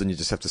folds and you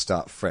just have to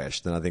start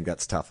fresh, then I think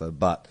that's tougher.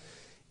 But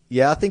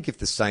yeah, I think if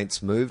the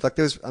Saints moved, I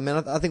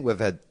think we've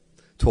had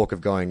talk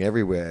of going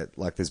everywhere.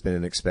 Like there's been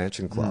an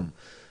expansion club,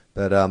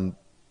 but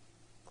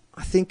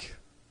I think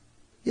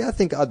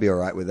I'd be all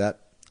right with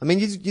that. I mean,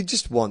 you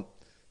just want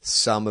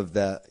some of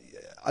that.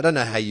 I don't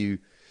know how you,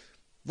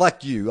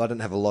 like you, I don't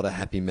have a lot of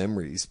happy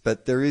memories,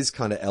 but there is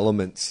kind of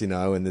elements,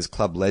 and there's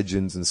club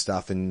legends and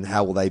stuff, and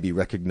how will they be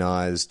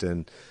recognised,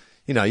 and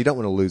you don't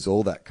want to lose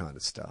all that kind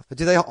of stuff. But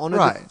do they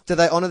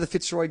honour the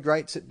Fitzroy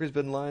greats at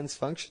Brisbane Lions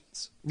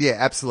functions? Yeah,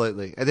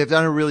 absolutely. And they've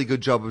done a really good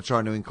job of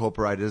trying to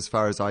incorporate it as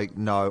far as I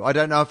know. I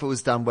don't know if it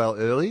was done well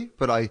early,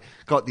 but I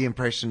got the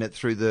impression that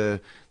through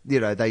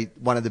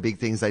one of the big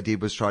things they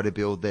did was try to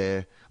build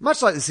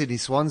much like the Sydney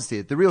Swans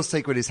did. The real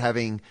secret is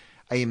having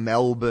a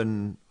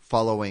Melbourne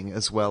following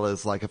as well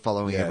as a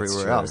following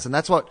everywhere else. And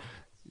that's what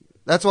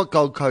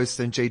Gold Coast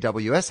and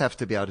GWS have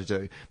to be able to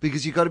do,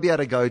 because you've got to be able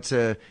to go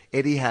to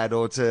Etihad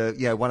or to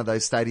one of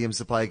those stadiums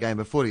to play a game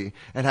of footy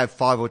and have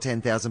 5,000 or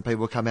 10,000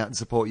 people come out and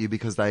support you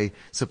because they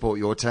support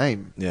your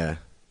team. Yeah.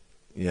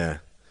 It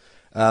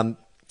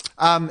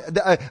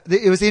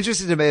was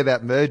interesting to me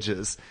about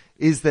mergers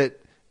is that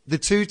the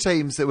two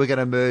teams that were going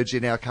to merge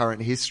in our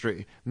current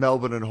history,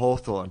 Melbourne and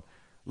Hawthorn,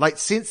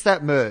 since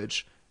that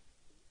merge,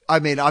 I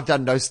mean, I've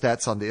done no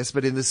stats on this,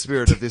 but in the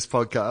spirit of this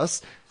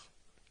podcast,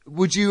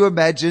 would you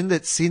imagine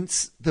that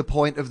since the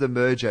point of the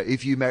merger,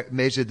 if you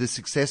measured the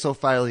success or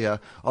failure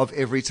of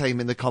every team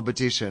in the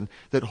competition,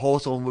 that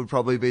Hawthorn would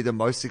probably be the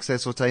most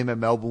successful team and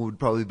Melbourne would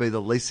probably be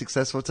the least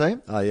successful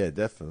team? Oh, yeah,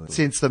 definitely.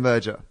 Since the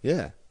merger.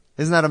 Yeah.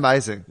 Isn't that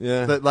amazing?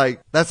 Yeah. That,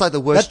 that's the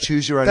worst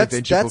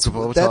choose-your-own-adventure book of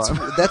all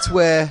time. That's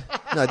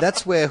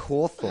where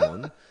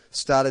Hawthorn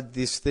started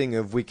this thing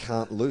of we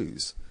can't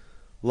lose.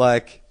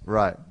 Right.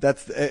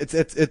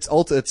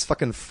 It's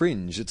fucking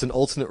Fringe. It's an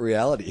alternate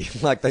reality.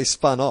 They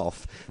spun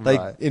off.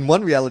 Right. In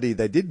one reality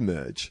they did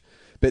merge,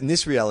 but in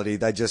this reality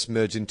they just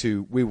merge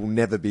into we will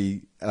never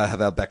be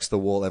have our backs to the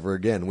wall ever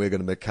again. We're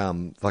going to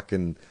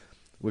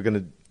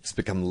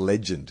become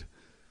legend.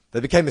 They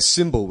became a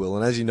symbol, Will,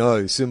 and as you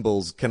know,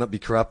 symbols cannot be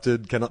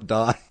corrupted, cannot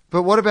die.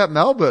 But what about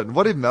Melbourne?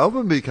 What did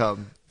Melbourne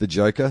become? The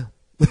Joker.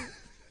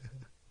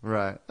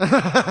 Right.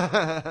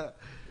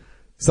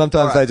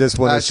 Sometimes they just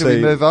want to see we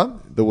move on?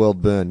 The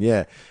world burn.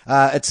 Yeah.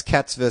 It's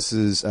Cats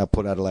versus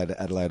Port Adelaide at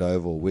Adelaide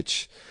Oval,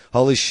 which,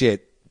 holy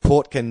shit,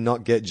 Port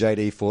cannot get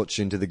JD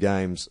Fortune to the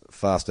games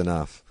fast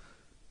enough.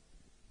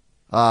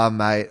 Oh,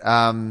 mate.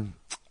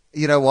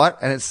 You know what?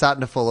 And it's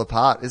starting to fall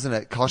apart, isn't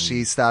it?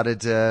 Koshy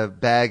started to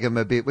bag him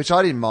a bit, which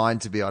I didn't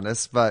mind, to be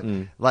honest. But,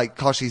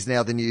 Koshy's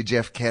now the new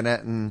Jeff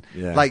Kennett. And,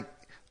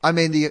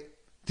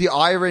 the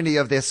irony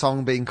of their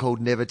song being called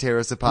Never Tear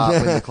Us Apart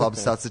when the club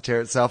starts to tear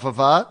itself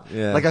apart.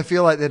 Yeah. I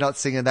feel like they're not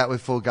singing that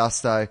with full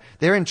gusto.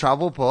 They're in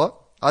trouble, Port.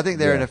 I think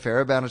they're in a fair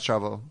amount of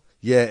trouble.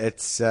 Yeah,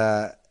 it's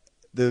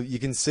you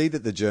can see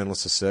that the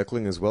journalists are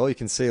circling as well. You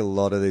can see a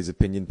lot of these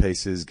opinion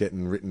pieces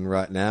getting written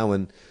right now,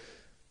 and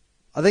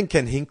I think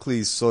Ken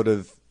Hinckley's sort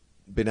of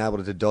been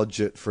able to dodge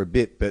it for a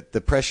bit, but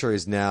the pressure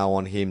is now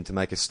on him to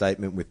make a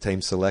statement with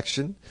team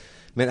selection.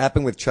 I mean, it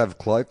happened with Trav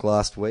Cloak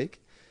last week.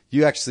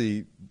 You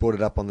actually brought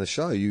it up on the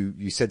show.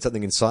 You said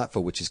something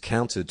insightful, which is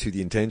counter to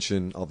the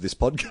intention of this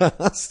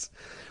podcast,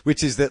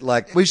 which is that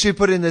we should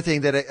put in the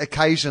thing that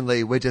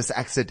occasionally we're just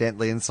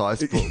accidentally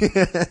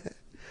insightful.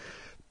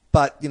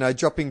 But,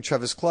 dropping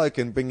Travis Cloak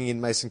and bringing in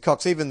Mason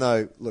Cox, even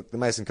though, look, the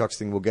Mason Cox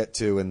thing we'll get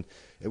to, and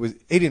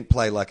he didn't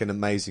play an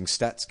amazing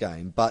stats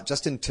game, but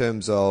just in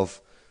terms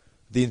of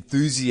the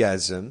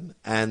enthusiasm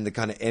and the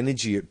kind of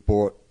energy it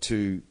brought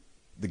to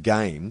the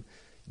game,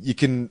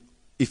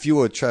 if you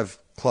were Trav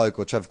Cloak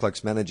or Trav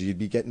Cloak's manager, you'd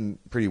be getting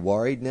pretty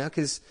worried now,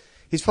 because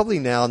he's probably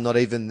now not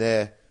even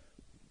their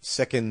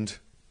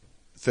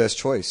first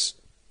choice.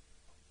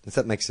 Does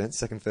that make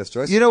sense? First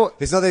choice? You know what?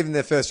 He's not even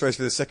their first choice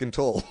for the second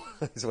tall,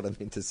 is what I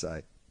meant to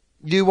say.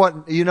 You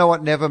know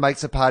what never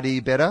makes a party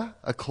better?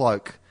 A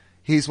cloak.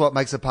 Here's what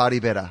makes a party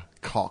better.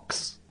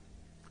 cocks.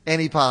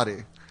 Any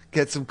party.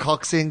 Get some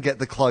cocks in, get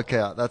the cloak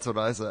out. That's what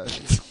I say.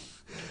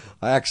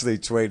 I actually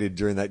tweeted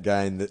during that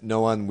game that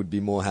no one would be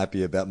more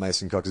happy about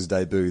Mason Cox's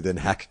debut than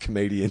hack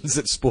comedians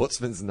at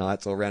Sportsman's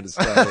Nights all around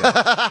Australia.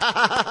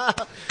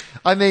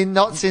 I mean,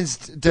 not since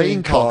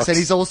Dean Cox, and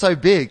he's also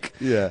big.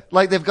 Yeah.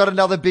 Like, they've got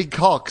another big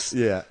Cox.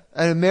 Yeah.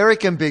 An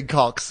American big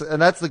Cox,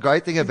 and that's the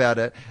great thing about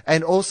it.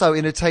 And also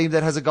in a team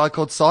that has a guy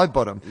called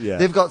Sidebottom. Yeah.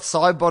 They've got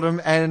Sidebottom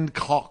and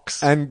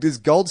Cox. And does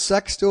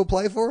Goldsack still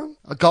play for him?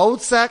 A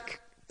Goldsack?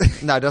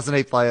 No, doesn't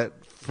he play at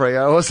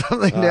Freo or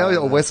something now?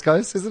 Or West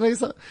Coast, isn't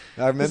he?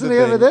 I remember isn't he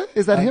over there?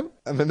 Is that him?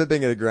 I remember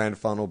being at a grand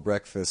final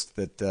breakfast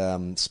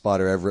that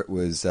Spider Everett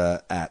was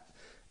at,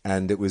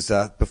 and it was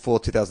before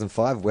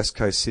 2005, West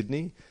Coast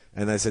Sydney.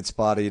 And they said,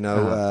 Spider,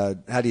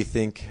 how do you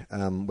think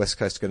West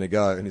Coast is going to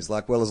go? And he's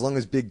like, well, as long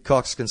as Big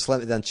Cox can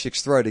slam it down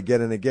chick's throat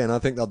again and again, I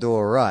think they'll do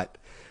all right.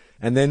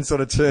 And then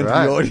sort of turned to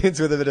the audience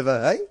with a bit of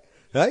a, hey?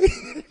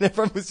 And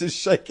everyone was just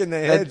shaking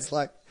their heads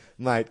like,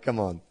 mate, come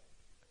on.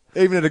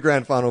 Even at a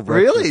grand final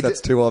breakfast, really?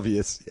 That's too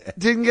obvious. Yeah.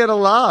 Didn't get a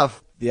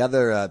laugh. The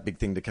other big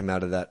thing to come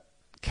out of that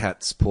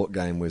Cats Port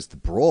game was the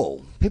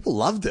brawl. People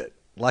loved it.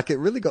 Like, it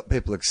really got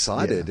people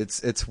excited. Yeah.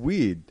 It's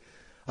weird.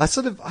 I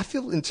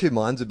feel in two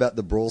minds about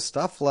the brawl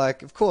stuff.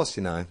 Like, of course,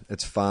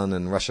 it's fun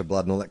and rush of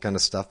blood and all that kind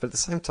of stuff. But at the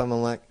same time,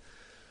 I'm like,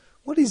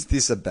 what is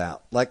this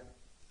about? Like,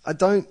 I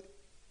don't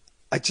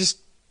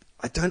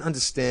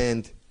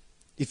understand.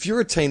 If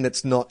you're a team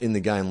that's not in the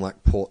game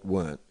like Port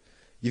weren't,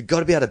 you've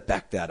got to be able to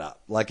back that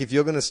up. Like, if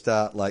you're going to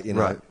start, like,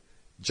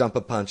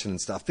 jumper punching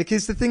and stuff.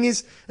 Because the thing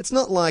is, it's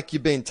not like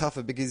you're being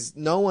tougher because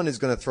no one is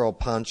going to throw a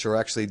punch or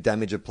actually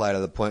damage a player to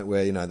the point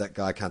where, that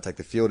guy can't take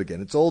the field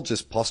again. It's all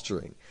just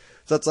posturing.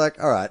 So it's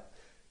like, all right,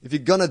 if you're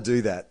going to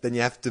do that, then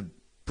you have to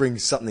bring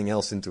something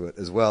else into it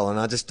as well. And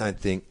I just don't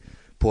think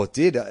Port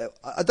did.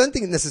 I don't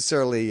think it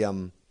necessarily,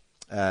 what's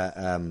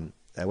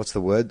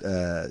the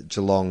word?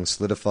 Geelong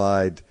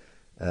solidified,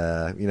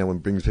 when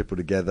it brings people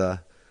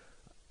together.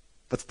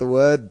 What's the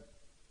word?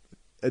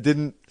 It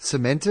didn't...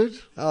 Cemented?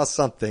 Oh,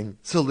 something.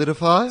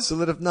 Solidify?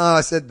 No,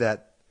 I said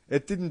that.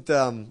 It didn't...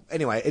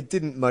 anyway, it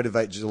didn't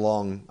motivate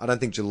Geelong. I don't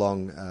think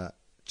Geelong...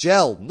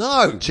 Gel.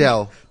 No.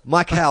 Gel.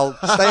 Mike Howell,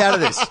 stay out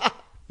of this.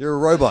 You're a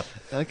robot.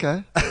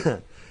 Okay.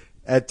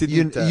 It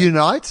didn't...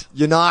 Unite?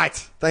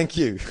 Unite. Thank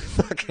you.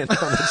 Fucking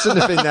hell, it shouldn't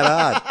have been that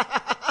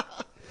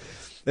hard.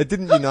 It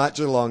didn't unite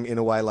Geelong in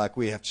a way like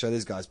we have to show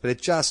these guys, but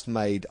it just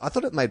made... I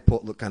thought it made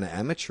Port look kind of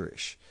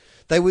amateurish.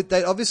 I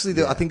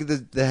think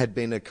there had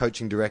been a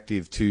coaching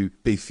directive to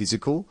be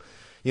physical.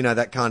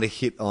 That kind of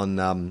hit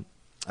on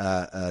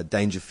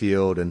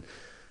Dangerfield, and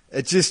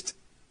I just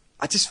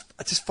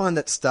find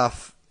that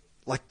stuff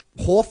like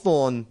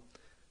Hawthorn,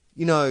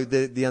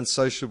 the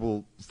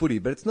unsociable footy,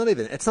 but it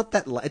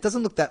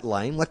doesn't look that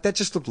lame. Like, that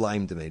just looked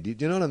lame to me. Do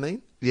you know what I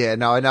mean? Yeah,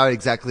 no, I know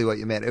exactly what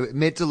you meant. It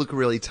meant to look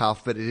really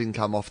tough, but it didn't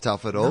come off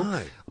tough at all.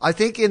 No. I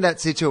think in that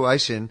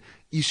situation,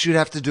 you should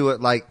have to do it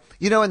like,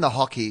 in the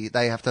hockey,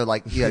 they have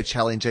to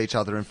challenge each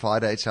other and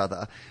fight each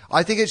other.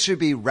 I think it should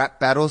be rap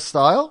battle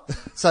style.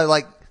 So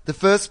like, the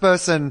first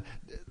person,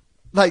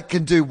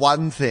 can do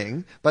one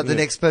thing, but the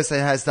next person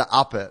has to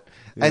up it.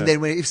 Yeah. And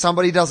then if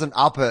somebody doesn't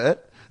up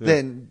it,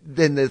 then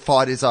the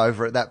fight is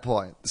over at that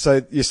point.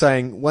 So you're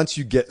saying once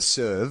you get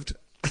served,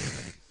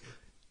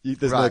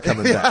 there's no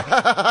coming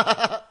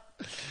back.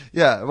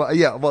 Yeah.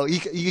 Well,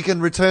 you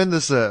can return the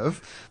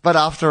serve, but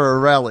after a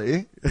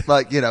rally,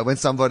 when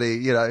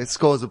somebody,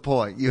 scores a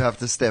point, you have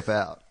to step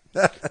out.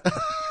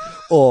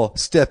 Or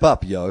step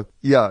up, yo.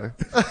 Yo.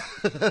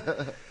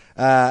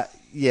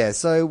 Yeah,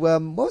 so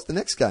what was the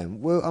next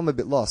game? Well, I'm a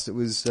bit lost. It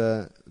was,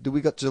 did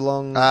we got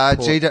Geelong?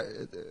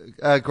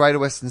 Greater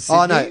Western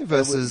Sydney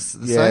versus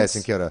the Saints. Yeah,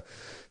 St Kilda.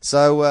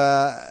 So,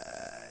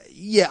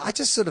 I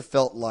just sort of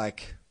felt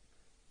like,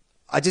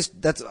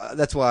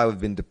 that's why I've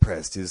been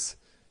depressed, is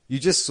you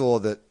just saw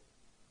that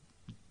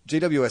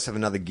GWS have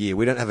another gear.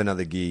 We don't have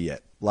another gear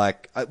yet.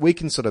 Like, we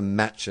can sort of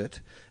match it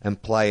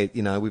and play it,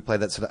 we play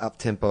that sort of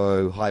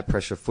up-tempo,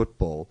 high-pressure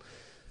football.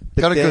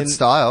 But got a good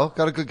style.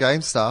 Got a good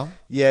game style.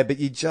 Yeah, but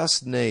you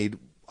just need...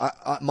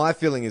 my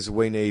feeling is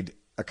we need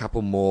a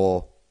couple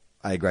more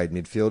A-grade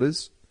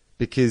midfielders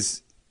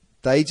because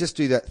they just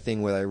do that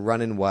thing where they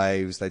run in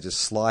waves, they just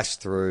slice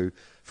through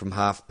from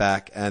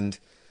half-back, and,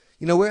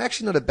 we're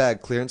actually not a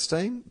bad clearance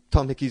team.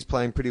 Tom Hickey's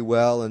playing pretty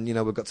well, and,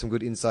 we've got some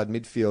good inside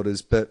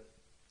midfielders, but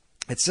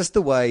it's just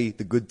the way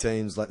the good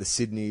teams like the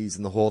Sydneys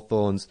and the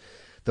Hawthorns,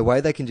 the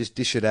way they can just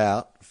dish it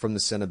out from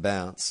the centre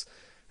bounce,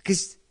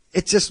 because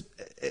it's just...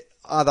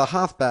 either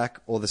half-back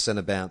or the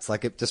centre bounce.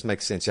 Like, it just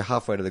makes sense. You're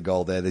halfway to the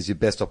goal there. There's your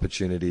best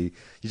opportunity.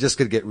 You just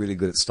got to get really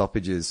good at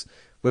stoppages.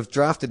 We've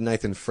drafted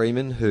Nathan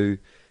Freeman, who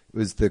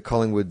was the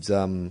Collingwood's,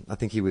 I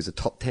think he was a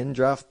top 10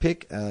 draft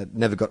pick.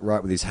 Never got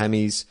right with his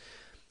hammies.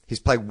 He's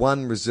played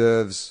one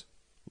reserves,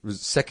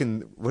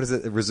 second, what is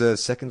it, a reserve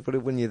second?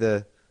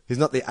 He's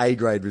not the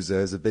A-grade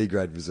reserves, the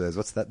B-grade reserves.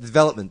 What's that?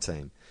 Development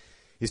team.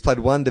 He's played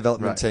one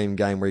development team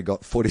game where he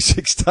got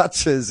 46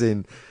 touches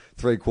in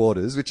 3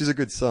 quarters, which is a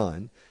good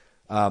sign.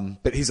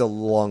 But he's a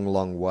long,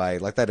 long way.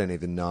 Like, they don't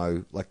even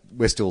know. Like,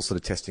 we're still sort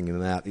of testing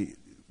him out.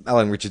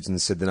 Alan Richardson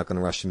said they're not going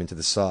to rush him into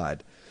the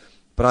side.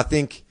 But I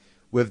think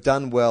we've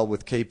done well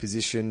with key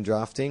position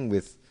drafting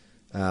with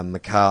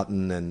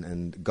McCartan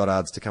and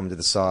Goddard's to come to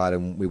the side,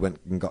 and we went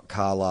and got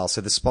Carlisle.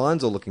 So the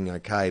spine's all looking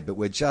okay, but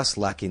we're just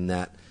lacking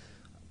that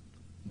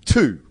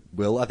two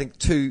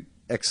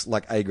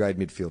like A-grade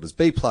midfielders.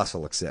 B+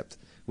 I'll accept.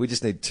 We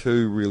just need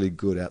two really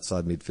good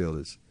outside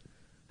midfielders.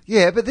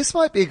 Yeah, but this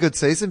might be a good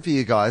season for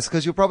you guys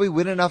because you'll probably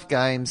win enough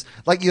games.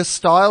 Like, your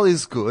style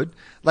is good.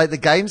 Like, the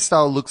game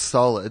style looks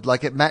solid.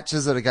 Like, it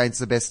matches it against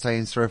the best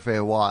teams for a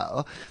fair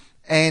while.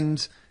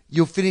 And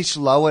you'll finish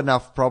low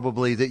enough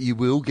probably that you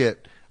will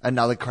get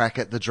another crack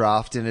at the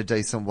draft in a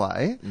decent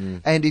way.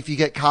 And if you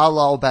get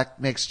Carlisle back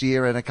next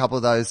year and a couple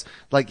of those,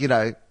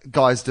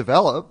 guys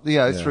develop,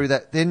 through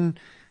that, then,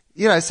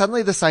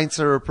 suddenly the Saints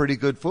are a pretty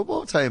good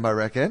football team, I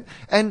reckon.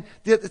 And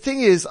the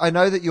thing is, I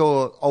know that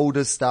your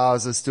older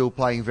stars are still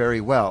playing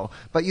very well,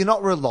 but you're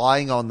not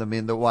relying on them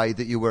in the way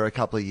that you were a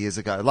couple of years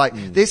ago.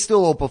 They're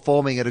still all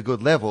performing at a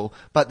good level,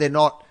 but they're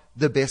not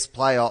the best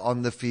player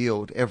on the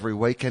field every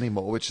week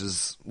anymore, which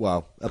is...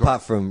 Well,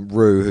 apart from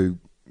Rue, who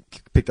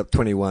picked up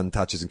 21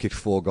 touches and kicked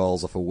 4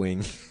 goals off a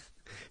wing.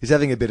 He's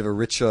having a bit of a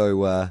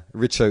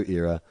Richo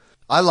era.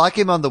 I like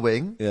him on the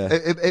wing. Yeah.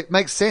 It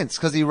makes sense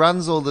because he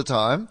runs all the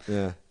time.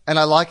 Yeah. And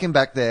I like him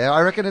back there.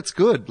 I reckon it's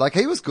good. Like,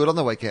 he was good on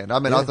the weekend. I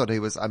mean, I thought he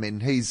was,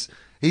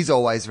 he's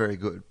always very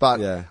good. But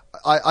yeah.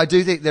 I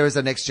do think there is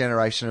a next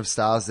generation of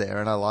stars there,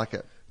 and I like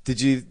it. Did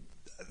you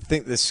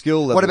think the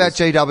skill level... What about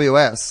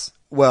GWS?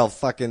 Well,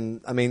 I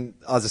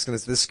was just going to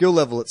say, the skill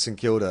level at St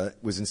Kilda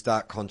was in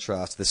stark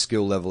contrast to the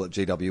skill level at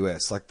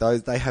GWS. Like,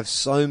 they have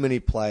so many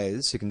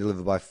players who can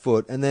deliver by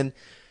foot, and then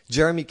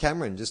Jeremy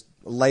Cameron, just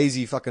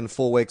lazy fucking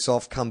 4 weeks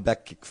off, come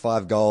back, kick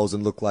 5 goals,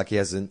 and look like he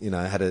hasn't,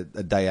 had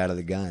a day out of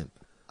the game.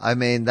 I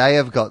mean, they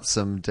have got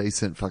some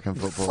decent fucking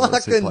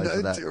footballers who play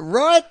for that.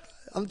 Right?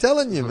 I'm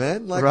telling you,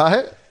 man. Like,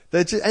 right?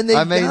 They're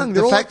young.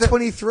 They're all like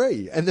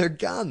 23, and they're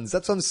guns.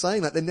 That's what I'm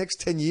saying. Like, the next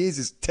 10 years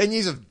is 10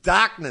 years of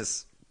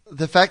darkness.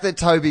 The fact that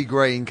Toby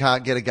Green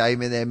can't get a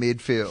game in their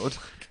midfield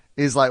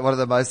is like one of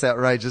the most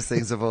outrageous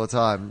things of all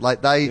time.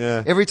 Like,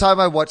 every time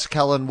I watch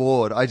Callan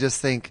Ward, I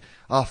just think,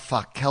 oh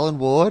fuck, Callan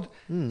Ward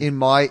in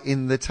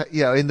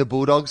the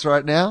Bulldogs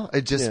right now.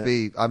 It'd just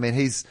be,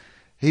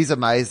 he's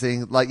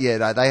amazing. Like, they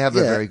have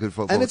a very good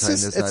football team.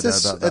 There's no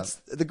doubt about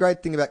that. The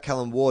great thing about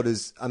Callan Ward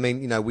is,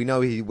 we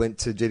know he went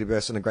to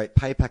GWS on a great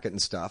pay packet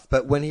and stuff,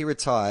 but when he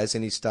retires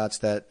and he starts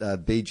that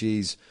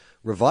BG's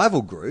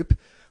revival group,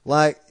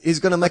 like,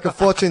 he's going to make a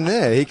fortune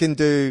there. He can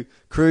do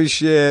cruise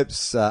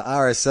ships,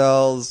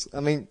 RSLs.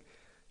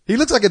 He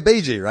looks like a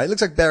BG, right? He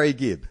looks like Barry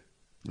Gibb.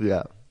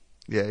 Yeah.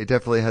 Yeah, he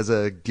definitely has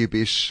a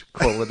Gibbish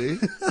quality.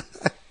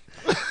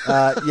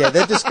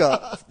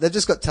 They've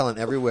just got talent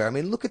everywhere.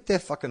 Look at their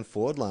fucking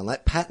forward line.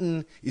 Like,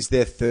 Patton is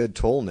their third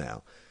tall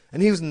now.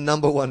 And he was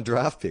number 1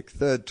 draft pick,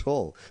 third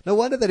tall. No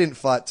wonder they didn't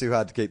fight too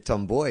hard to keep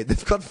Tom Boyd.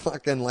 They've got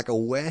fucking like a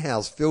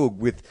warehouse filled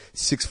with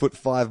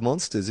 6'5"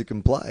 monsters who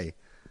can play.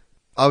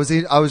 I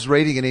was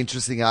reading an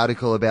interesting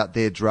article about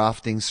their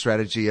drafting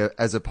strategy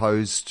as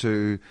opposed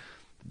to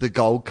the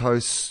Gold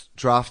Coast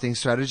drafting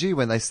strategy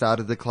when they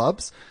started the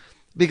clubs.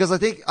 Because I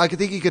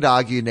think you could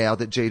argue now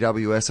that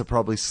GWS are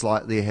probably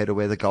slightly ahead of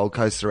where the Gold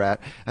Coast are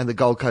at, and the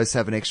Gold Coast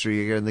have an extra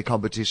year in the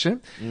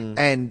competition.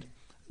 And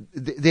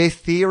their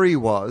theory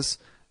was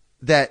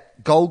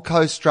that Gold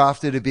Coast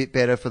drafted a bit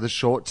better for the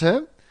short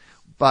term,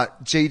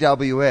 but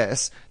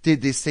GWS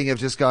did this thing of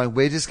just going,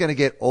 we're just going to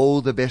get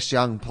all the best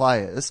young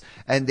players,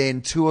 and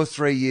then 2 or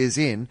 3 years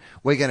in,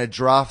 we're going to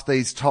draft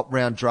these top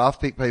round draft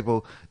pick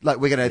people, like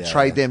we're going to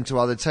trade them to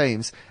other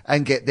teams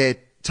and get their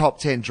top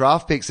 10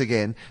 draft picks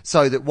again,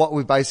 so that what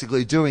we're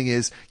basically doing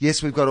is,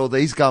 yes, we've got all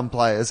these gun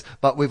players,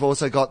 but we've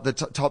also got the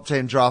top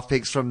 10 draft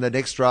picks from the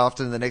next draft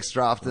and the next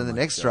draft and the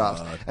next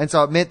draft. And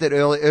so it meant that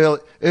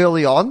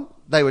early on,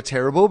 they were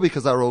terrible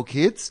because they were all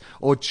kids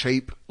or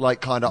cheap, like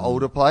kind of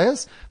older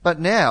players. But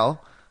now,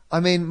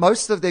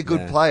 most of their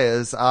good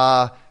players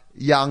are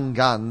young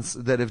guns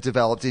that have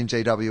developed in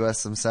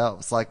GWS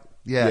themselves. Like,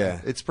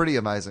 it's pretty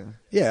amazing.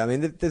 Yeah,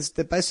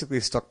 they're basically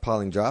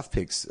stockpiling draft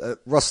picks.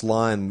 Ross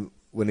Lyon,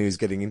 when he was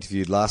getting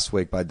interviewed last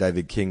week by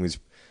David King, was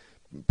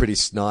pretty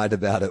snide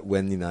about it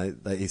when,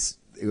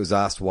 he was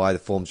asked why the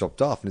form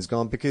dropped off. And he's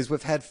gone, because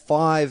we've had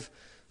 5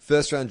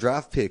 first-round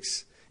draft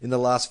picks in the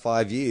last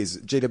 5 years.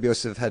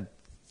 GWS have had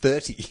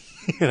 30.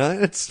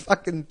 It's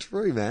fucking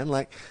true, man.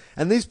 Like,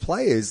 and these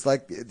players,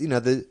 like,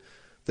 the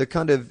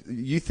kind of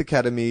youth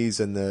academies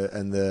and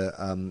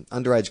the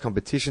underage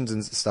competitions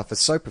and stuff are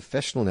so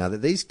professional now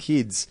that these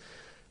kids,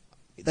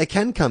 they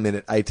can come in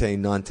at 18,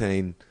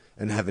 19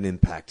 and have an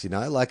impact,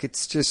 Like,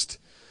 it's just,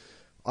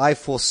 I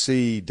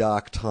foresee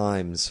dark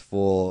times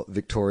for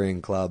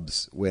Victorian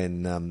clubs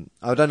when,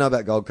 I don't know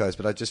about Gold Coast,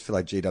 but I just feel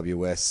like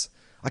GWS,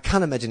 I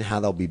can't imagine how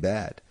they'll be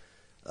bad.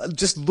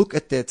 Just look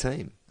at their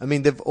team.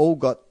 They've all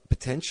got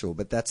potential,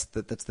 but that's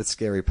the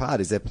scary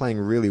part, is they're playing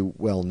really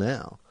well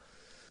now.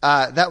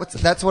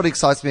 That's what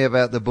excites me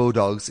about the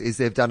Bulldogs, is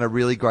they've done a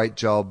really great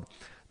job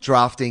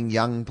drafting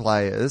young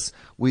players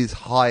with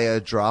higher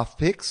draft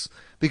picks.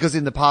 Because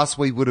in the past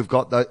we would have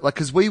got those, like,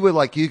 because we were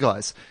like you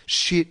guys,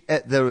 shit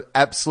at the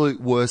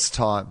absolute worst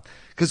time.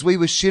 Because we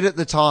were shit at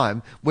the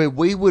time where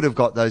we would have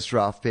got those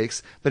draft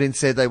picks, but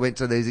instead they went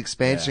to these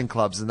expansion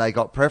clubs and they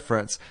got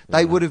preference.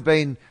 They would have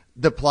been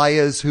the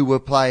players who were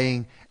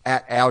playing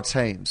at our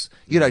teams.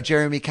 You know,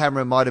 Jeremy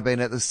Cameron might have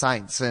been at the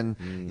Saints and,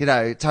 you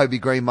know, Toby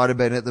Green might have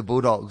been at the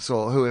Bulldogs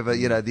or whoever,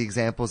 you know, the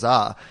examples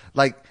are.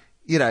 Like,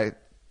 you know,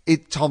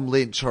 Tom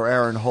Lynch or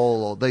Aaron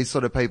Hall or these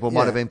sort of people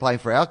might have been playing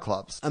for our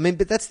clubs. I mean,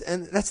 but that's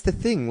the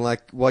thing,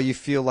 like, why you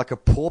feel like a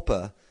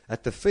pauper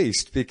at the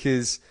feast,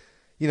 because,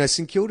 you know,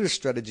 St Kilda's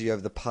strategy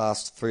over the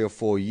past 3 or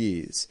 4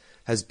 years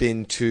has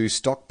been to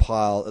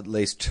stockpile at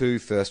least 2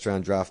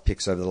 first-round draft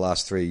picks over the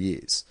last 3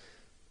 years.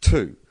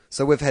 2.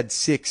 So we've had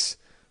 6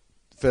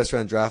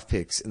 first-round draft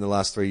picks in the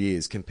last 3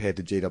 years compared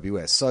to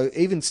GWS. So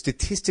even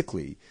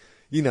statistically,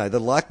 you know, the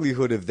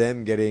likelihood of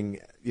them getting,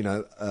 you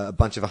know, a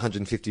bunch of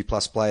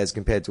 150-plus players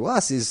compared to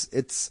us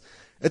it's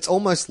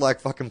almost like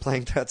fucking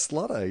playing Tats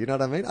Lotto. You know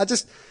what I mean? I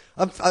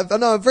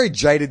know I'm very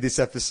jaded this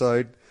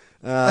episode.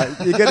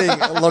 You're getting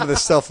a lot of the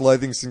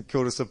self-loathing St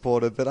Kilda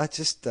supporter, but it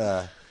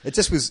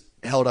just was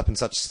held up in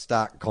such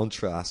stark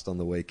contrast on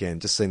the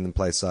weekend, just seeing them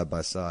play side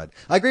by side.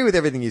 I agree with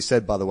everything you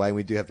said, by the way, and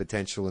we do have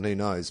potential, and who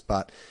knows,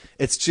 but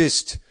it's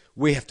just,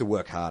 we have to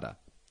work harder.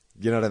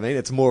 You know what I mean?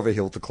 It's more of a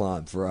hill to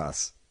climb for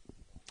us.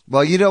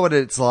 Well, you know what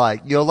it's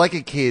like. You're like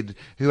a kid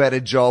who had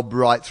a job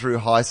right through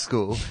high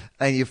school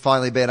and you've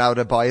finally been able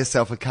to buy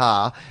yourself a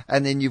car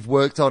and then you've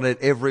worked on it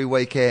every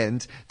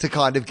weekend to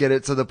kind of get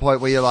it to the point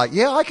where you're like,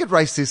 yeah, I could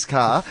race this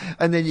car.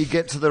 And then you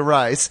get to the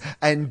race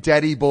and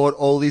daddy bought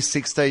all these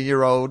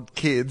 16-year-old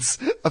kids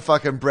a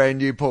fucking brand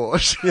new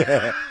Porsche.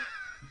 Yeah.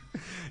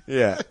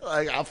 Yeah.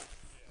 Like,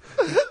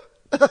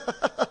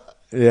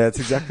 yeah, it's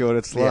exactly what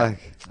it's like.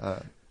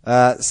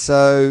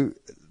 So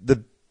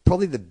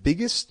probably the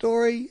biggest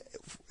story,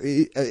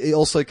 it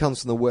also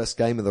comes from the worst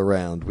game of the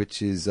round,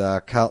 which is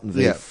Carlton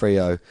v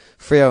Freo.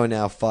 Freo are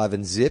now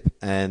 5-0,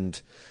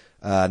 and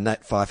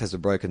Nat Fyfe has a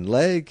broken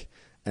leg,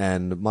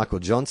 and Michael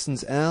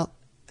Johnson's out,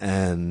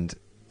 and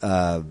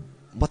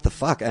what the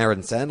fuck,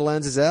 Aaron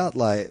Sandilands is out.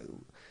 Like,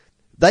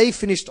 they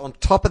finished on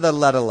top of the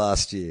ladder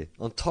last year,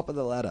 on top of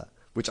the ladder,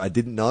 which I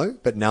didn't know,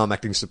 but now I'm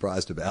acting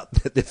surprised about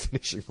that they're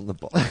finishing on the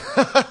bottom.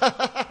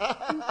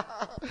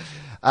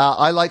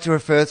 I like to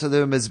refer to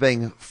them as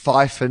being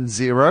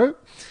 5-0.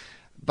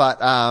 But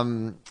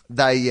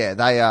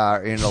they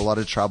are in a lot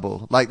of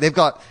trouble. Like, they've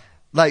got,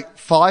 like,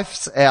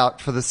 Fife's out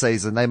for the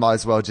season. They might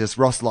as well just,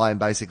 Ross Lyon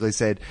basically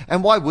said,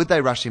 and why would they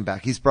rush him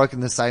back? He's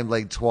broken the same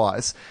leg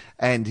twice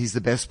and he's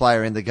the best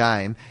player in the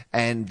game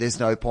and there's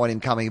no point in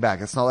coming back.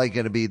 It's not like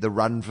going to be the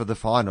run for the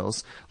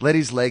finals. Let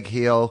his leg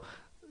heal,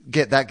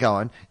 get that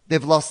going.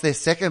 They've lost their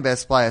second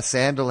best player,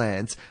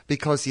 Sandilands,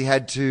 because he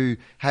had to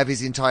have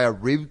his entire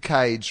rib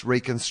cage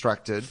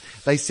reconstructed.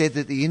 They said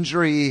that the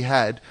injury he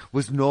had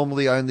was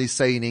normally only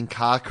seen in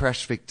car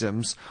crash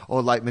victims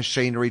or like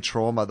machinery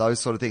trauma, those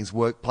sort of things,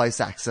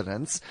 workplace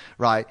accidents,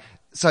 right?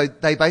 So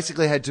they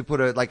basically had to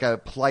put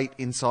a plate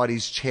inside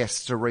his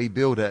chest to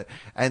rebuild it,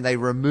 and they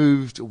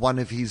removed one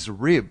of his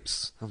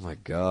ribs. Oh my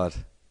God.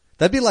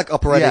 That'd be like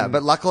operating,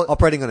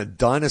 operating on a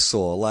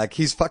dinosaur, like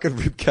his fucking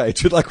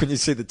ribcage, like when you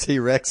see the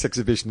T-Rex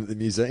exhibition at the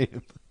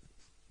museum.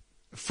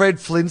 Fred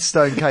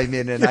Flintstone came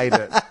in and ate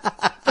it.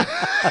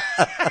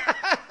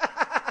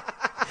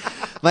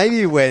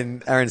 Maybe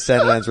when Aaron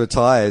Sandilands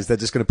retires, they're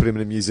just going to put him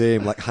in a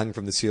museum, like hung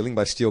from the ceiling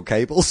by steel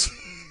cables.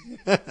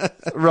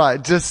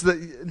 Right, just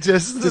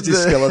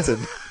his skeleton.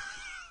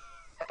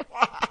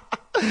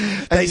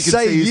 They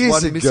say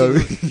years ago,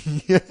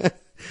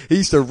 he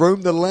used to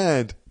roam the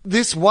land.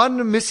 This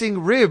one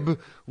missing rib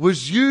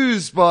was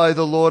used by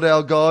the Lord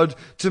our God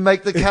to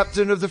make the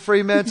captain of the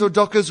Fremantle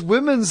Dockers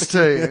women's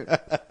team.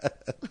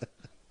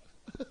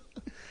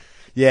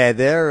 Yeah,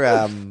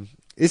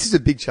 this is a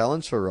big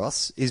challenge for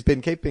Ross. He's been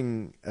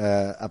keeping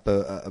up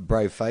a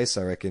brave face,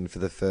 I reckon, for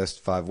the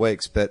first 5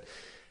 weeks, but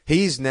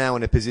he's now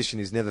in a position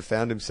he's never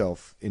found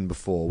himself in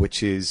before,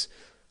 which is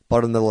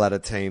bottom of the ladder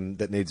team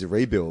that needs a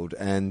rebuild.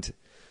 And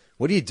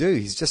what do?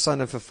 He's just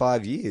signed up for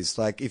 5 years.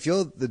 Like, if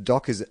you're the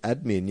Dockers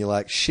admin, you're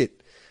like,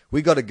 shit,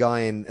 we got a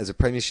guy in as a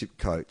premiership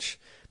coach,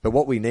 but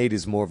what we need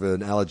is more of an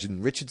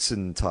Allergen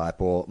Richardson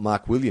type or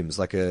Mark Williams.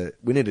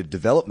 We need a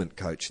development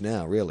coach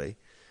now, really.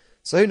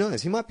 So who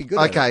knows? He might be good.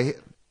 Okay.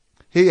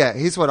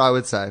 Here's what I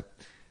would say.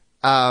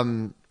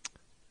 I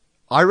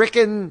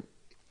reckon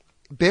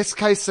best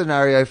case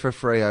scenario for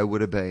Freo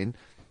would have been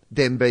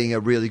them being a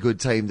really good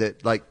team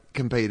that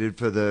competed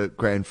for the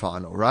grand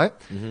final, right?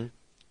 Mm-hmm.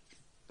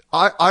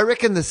 I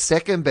reckon the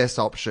second best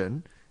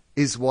option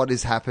is what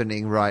is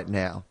happening right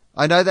now.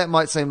 I know that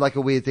might seem like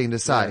a weird thing to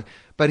say,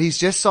 but he's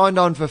just signed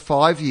on for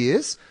 5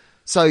 years.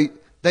 So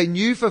they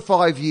knew for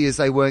 5 years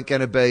they weren't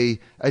going to be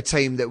a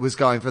team that was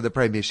going for the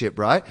premiership,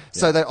 right? Yeah.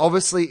 So they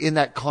obviously in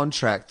that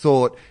contract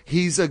thought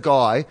he's a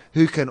guy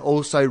who can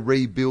also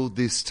rebuild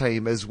this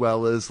team as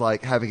well as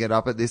having it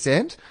up at this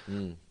end.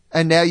 Mm.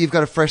 And now you've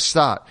got a fresh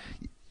start.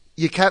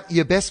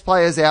 your best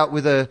player's out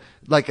with a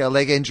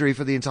leg injury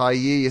for the entire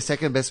year. Your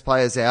second best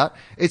player's out.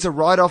 It's a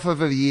write-off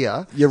of a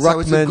year. Your so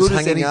it's as ruckman's good as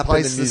hanging any up in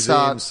place a to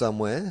museum start.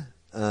 somewhere.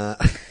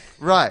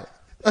 Right.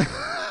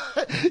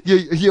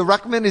 your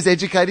ruckman is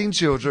educating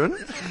children,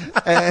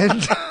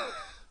 and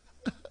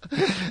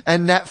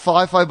Nat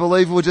Fyfe, I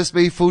believe, will just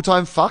be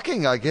full-time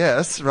fucking, I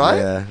guess, right?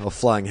 Yeah, or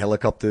flying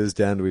helicopters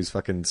down to his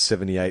fucking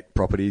 78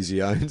 properties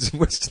he owns in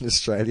Western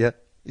Australia.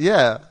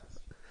 Yeah.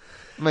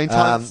 I mean,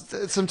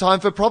 some time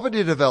for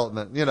property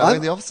development, in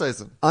the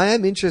off-season. I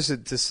am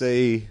interested to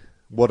see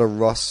what a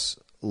Ross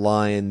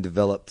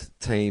Lyon-developed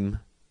team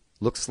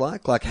looks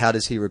like. Like, how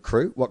does he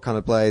recruit? What kind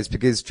of players?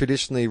 Because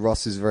traditionally,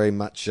 Ross is very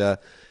much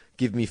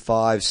give me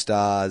 5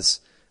 stars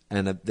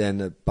and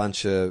then a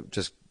bunch of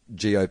just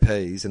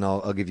GOPs, and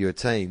I'll give you a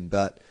team.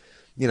 But,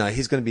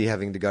 he's going to be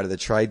having to go to the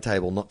trade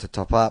table not to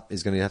top up.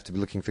 He's going to have to be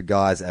looking for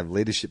guys that have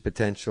leadership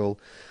potential.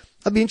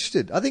 I'd be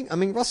interested.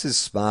 Ross is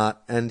smart,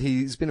 and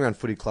he's been around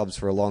footy clubs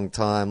for a long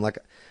time. Like,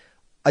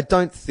 I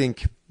don't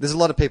think there's a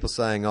lot of people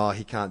saying, "Oh,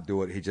 he can't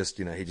do it. He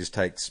just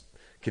takes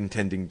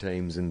contending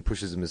teams and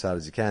pushes them as hard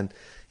as he can."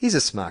 He's a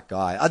smart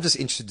guy. I'm just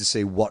interested to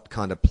see what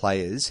kind of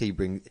players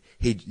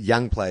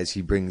young players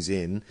he brings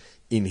in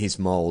his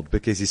mold,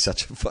 because he's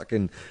such a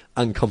fucking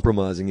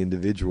uncompromising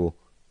individual.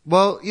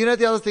 Well,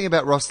 the other thing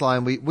about Ross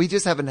Lyon, we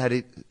just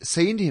haven't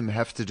seen him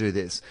have to do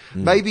this.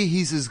 Maybe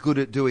he's as good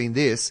at doing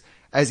this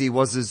as he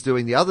was as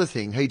doing the other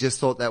thing. He just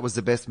thought that was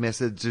the best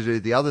method to do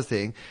the other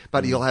thing,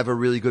 but he'll have a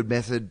really good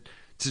method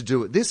to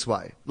do it this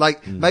way.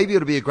 Maybe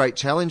it'll be a great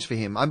challenge for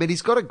him. I mean,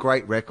 he's got a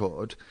great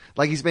record.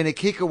 He's been a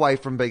kick away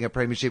from being a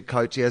premiership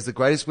coach. He has the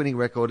greatest winning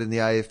record in the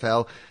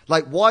AFL.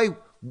 Why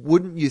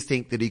wouldn't you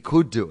think that he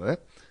could do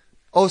it?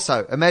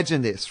 Also,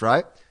 imagine this,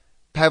 right?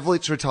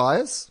 Pavlich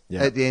retires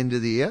at the end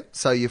of the year,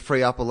 so you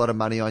free up a lot of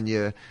money on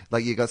you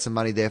got some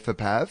money there for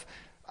Pav.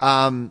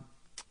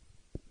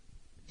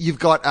 You've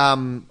got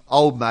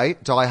old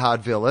mate, diehard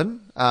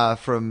villain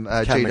from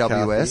GWS,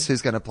 McCarthy.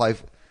 who's going to play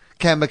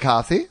Cam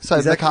McCarthy.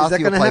 So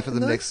McCarthy will play for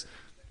them next.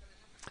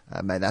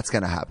 Mate, that's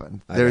going to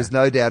happen. Okay. There is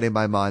no doubt in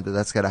my mind that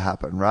that's going to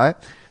happen, right?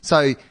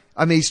 So,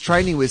 he's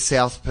training with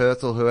South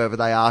Perth or whoever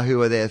they are,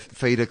 who are their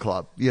feeder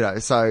club,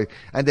 so,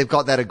 and they've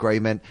got that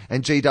agreement,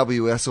 and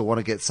GWS will want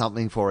to get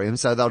something for him,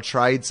 so they'll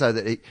trade so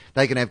that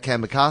they can have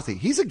Cam McCarthy.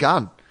 He's a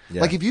gun.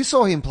 Yeah. If you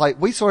saw him play,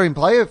 we saw him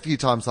play a few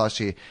times last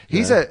year.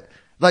 He's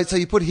so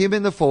you put him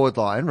in the forward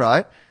line,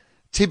 right?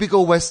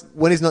 Typical West.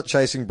 When he's not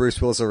chasing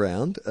Bruce Willis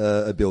around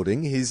a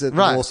building, he's an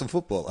awesome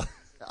footballer.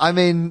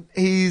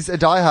 He's a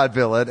diehard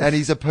villain, and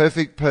he's a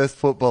perfect Perth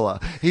footballer.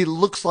 He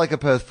looks like a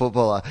Perth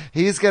footballer.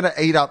 He's going to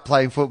eat up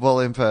playing football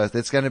in Perth.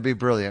 It's going to be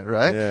brilliant,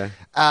 right?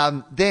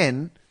 Yeah.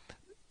 Then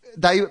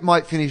they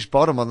might finish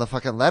bottom on the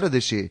fucking ladder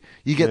this year.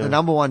 You get the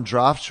number 1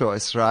 draft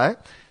choice, right?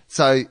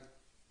 So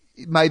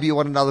maybe you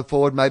want another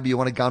forward, maybe you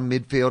want a gun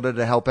midfielder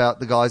to help out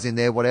the guys in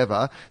there,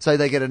 whatever. So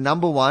they get a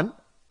number 1,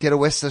 get a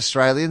West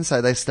Australian,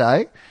 so they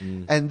stay.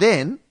 And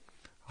then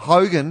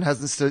Hogan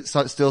hasn't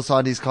still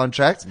signed his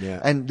contract.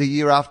 Yeah. And the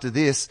year after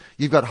this,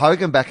 you've got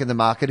Hogan back in the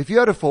market. If you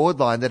had a forward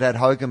line that had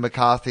Hogan,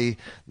 McCarthy,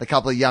 a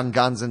couple of young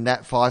guns, and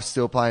Nat Fyfe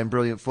still playing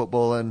brilliant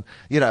football, and,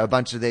 a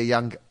bunch of their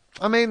young,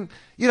 in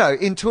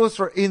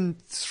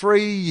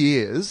 3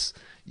 years,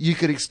 you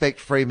could expect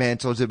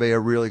Fremantle to be a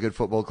really good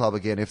football club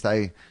again if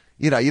they,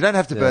 you don't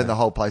have to burn the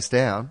whole place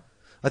down.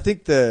 I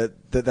think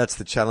that's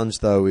the challenge,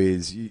 though,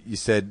 is you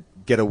said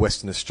get a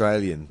Western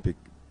Australian,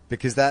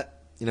 because that,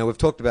 we've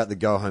talked about the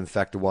go-home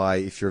factor, why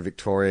if you're a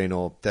Victorian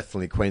or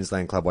definitely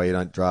Queensland club, why you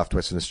don't draft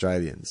Western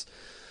Australians.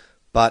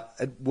 But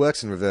it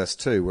works in reverse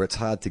too, where it's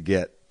hard to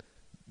get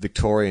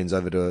Victorians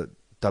over to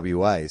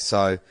WA.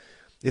 So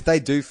if they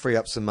do free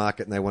up some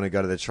market and they want to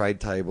go to the trade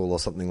table or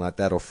something like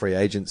that, or free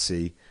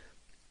agency,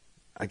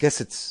 I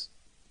guess it's,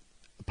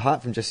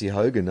 apart from Jesse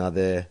Hogan, are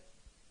there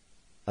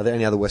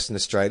any other Western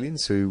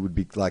Australians who would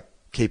be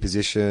key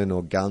position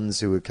or guns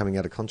who are coming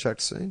out of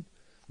contract soon?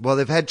 Well,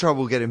 they've had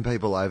trouble getting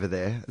people over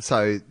there,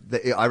 so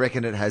I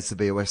reckon it has to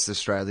be a West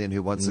Australian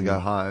who wants to go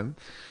home.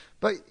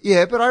 But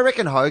I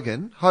reckon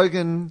Hogan,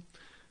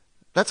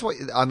 that's what,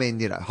 Hogan,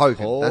 that's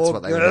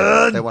what they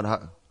want. They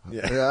want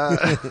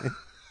Yeah.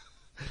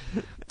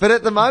 But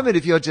at the moment,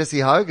 if you're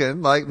Jesse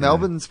Hogan,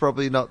 Melbourne's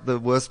probably not the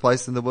worst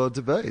place in the world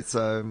to be.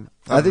 So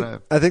I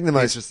think the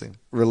most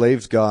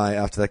relieved guy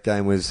after that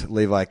game was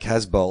Levi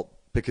Casbolt,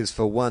 because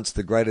for once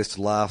the greatest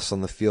laughs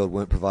on the field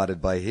weren't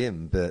provided by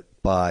him, but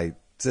by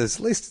there's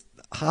at least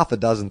half a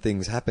dozen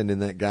things happened in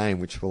that game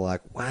which were like,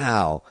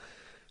 wow.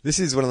 This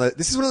is one of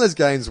those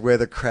games where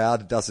the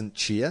crowd doesn't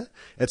cheer.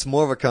 It's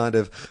more of a kind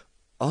of,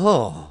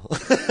 oh,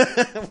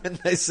 when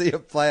they see a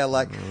player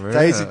like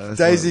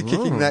Daisy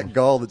kicking that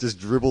goal that just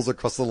dribbles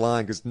across the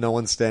line because no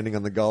one's standing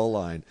on the goal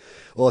line,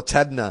 or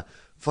Tabner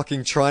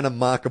fucking trying to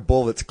mark a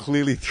ball that's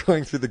clearly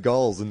throwing through the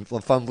goals and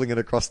fumbling it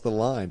across the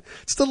line.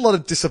 Just a lot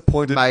of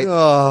disappointed. Mate,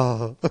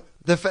 oh.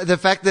 The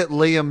fact that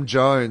Liam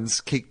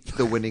Jones kicked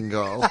the winning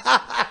goal.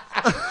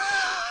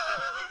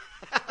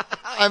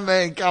 I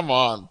mean, come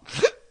on.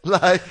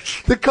 Like,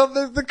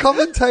 The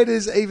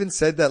commentators even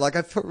said that. Like,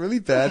 I felt really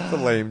bad for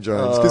Liam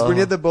Jones because when he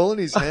had the ball in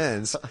his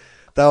hands,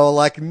 they were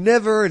like,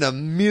 never in a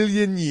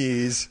million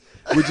years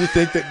would you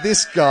think that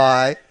this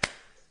guy,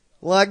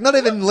 like, not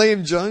even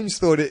Liam Jones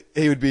thought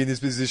he would be in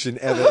this position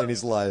ever in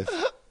his life.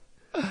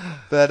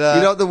 But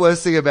you know what the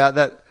worst thing about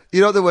that?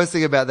 You know what the worst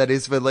thing about that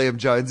is for Liam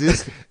Jones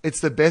is? It's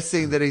the best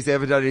thing that he's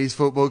ever done in his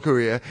football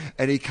career,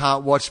 and he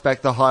can't watch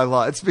back the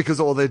highlights because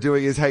all they're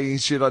doing is hanging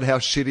shit on how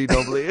shit he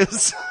normally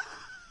is.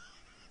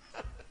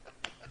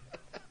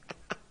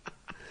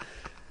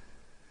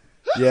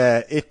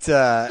 Yeah,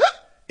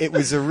 it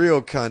was a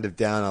real kind of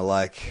downer.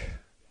 Like,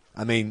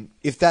 I mean,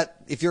 if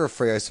you're a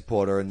Freo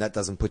supporter and that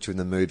doesn't put you in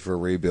the mood for a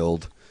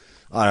rebuild,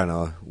 I don't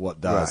know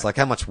what does. Right. Like,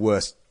 how much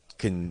worse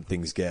can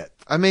things get?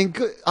 I mean,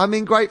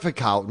 great for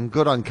Carlton.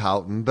 Good on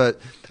Carlton. But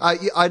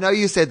I know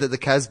you said that the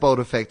Casbolt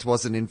effect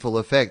wasn't in full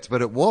effect,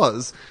 but it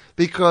was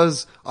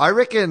because I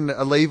reckon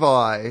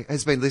Levi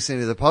has been listening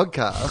to the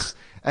podcast.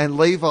 And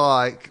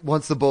Levi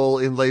wants the ball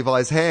in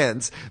Levi's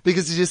hands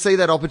because did you see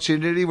that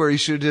opportunity where he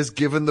should have just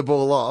given the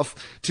ball off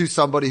to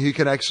somebody who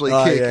can actually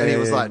kick? Yeah, and he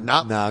was yeah. like,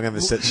 nah. No, I'm going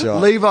to set shot.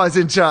 Levi's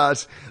in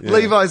charge. Yeah.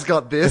 Levi's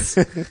got this.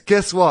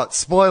 Guess what?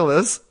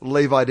 Spoilers.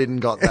 Levi didn't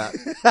got that.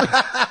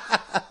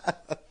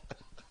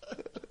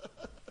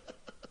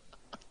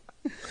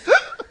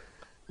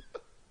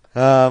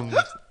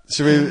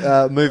 Should we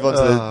move on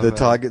to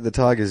the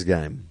Tigers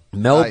game?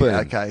 Melbourne.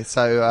 Okay,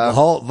 so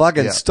Halt,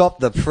 fucking yeah. stop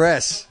the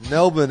press.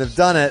 Melbourne have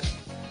done it.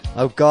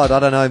 Oh, God, I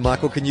don't know,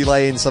 Michael. Can you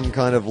lay in some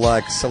kind of,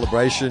 like,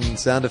 celebration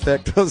sound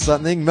effect or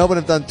something? Melbourne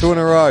have done 2 in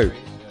a row.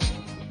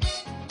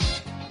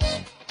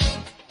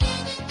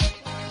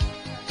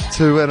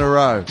 2 in a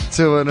row.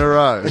 2 in a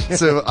row.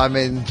 I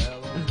mean,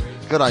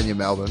 good on you,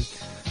 Melbourne.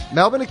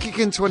 Melbourne are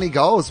kicking 20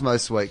 goals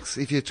most weeks.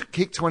 If you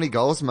kick 20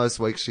 goals most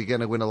weeks, you're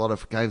going to win a lot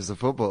of games of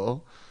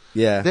football.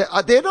 Yeah.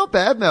 They're not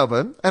bad,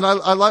 Melbourne, and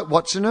I like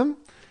watching them.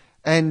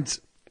 And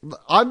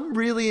I'm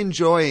really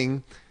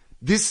enjoying.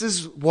 This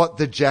is what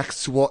the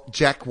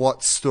Jack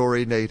Watts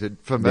story needed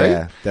for me.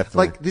 Yeah,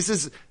 definitely. Like this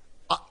is.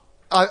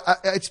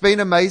 It's been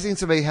amazing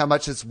to me how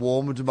much it's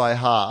warmed my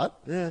heart.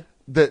 Yeah.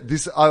 That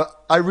this.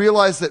 I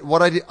realised that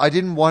what I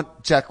didn't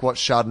want Jack Watts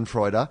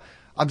Schadenfreude.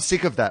 I'm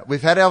sick of that.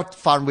 We've had our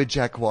fun with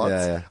Jack Watts.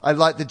 Yeah. I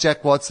like that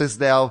Jack Watts is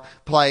now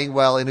playing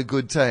well in a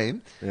good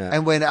team. Yeah.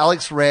 And when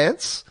Alex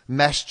Rance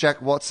mashed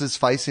Jack Watts'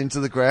 face into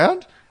the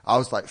ground, I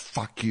was like,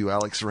 fuck you,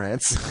 Alex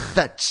Rance.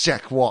 That's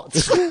Jack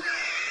Watts.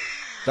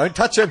 Don't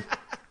touch him.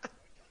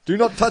 Do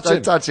not touch him.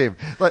 Don't touch him.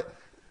 Like,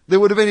 there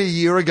would have been a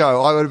year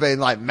ago, I would have been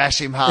like, mash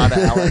him harder,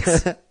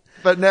 Alex.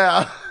 But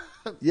now,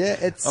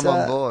 Yeah, I'm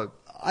on board.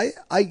 I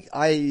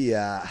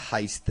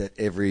hate that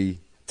every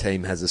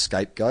team has a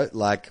scapegoat.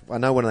 Like, I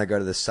know when I go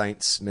to the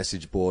Saints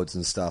message boards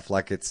and stuff,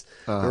 like it's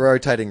a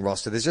rotating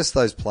roster. There's just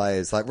those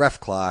players. Like Raf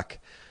Clark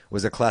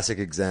was a classic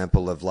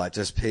example of like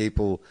just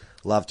people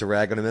love to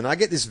rag on him. And I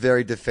get this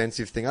very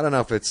defensive thing. I don't know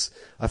if it's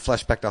a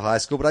flashback to high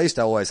school, but I used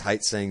to always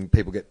hate seeing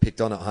people get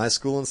picked on at high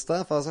school and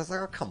stuff. I was like,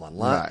 oh, come on,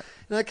 like, Right.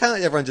 you know,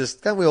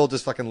 can't we all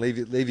just fucking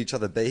leave each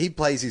other be? He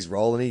plays his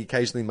role and he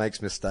occasionally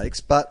makes mistakes,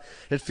 but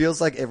it feels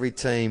like every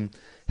team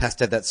has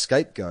to have that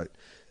scapegoat.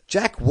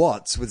 Jack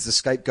Watts was the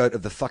scapegoat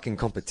of the fucking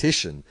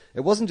competition.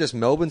 It wasn't just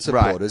Melbourne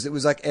supporters. Right. It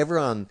was like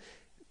everyone.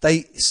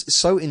 They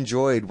so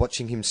enjoyed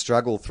watching him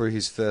struggle through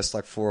his first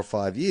like 4 or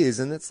 5 years.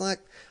 And it's like,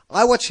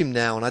 I watch him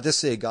now and I just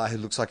see a guy who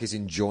looks like he's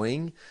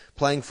enjoying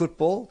playing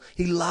football.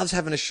 He loves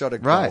having a shot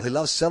at goal. Right. He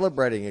loves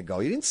celebrating a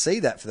goal. You didn't see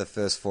that for the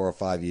first 4 or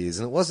 5 years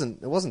and it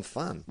wasn't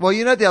fun. Well,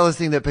 you know, the other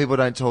thing that people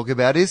don't talk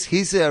about is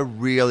he's a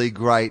really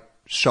great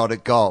shot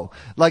at goal.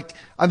 Like,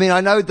 I mean,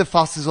 I know the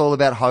fuss is all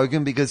about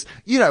Hogan because,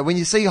 you know, when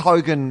you see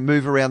Hogan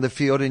move around the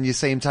field and you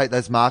see him take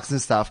those marks and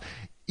stuff,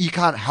 you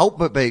can't help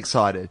but be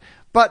excited.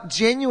 But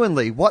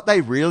genuinely, what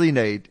they really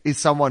need is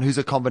someone who's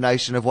a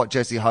combination of what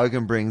Jesse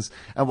Hogan brings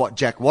and what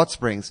Jack Watts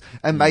brings.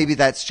 And maybe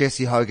that's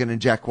Jesse Hogan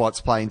and Jack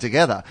Watts playing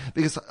together.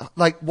 Because,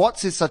 like,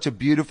 Watts is such a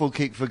beautiful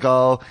kick for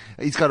goal.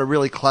 He's got a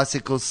really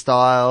classical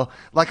style.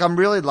 Like, I'm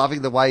really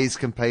loving the way he's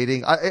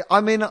competing. I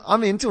mean,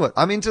 I'm into it.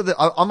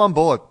 I'm on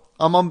board.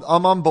 I'm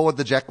on board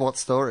the Jack Watts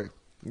story.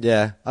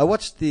 Yeah. I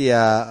watched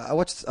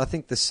I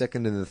think the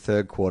second and the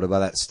third quarter by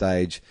that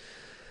stage.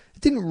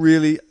 It didn't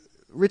really,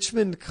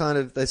 Richmond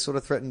they sort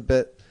of threatened,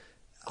 but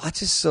I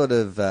just sort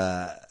of,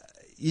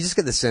 you just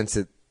get the sense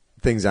that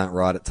things aren't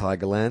right at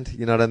Tigerland.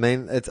 You know what I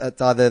mean? It's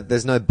either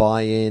there's no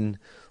buy-in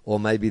or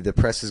maybe the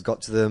press has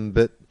got to them,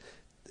 but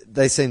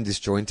they seem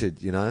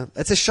disjointed, you know?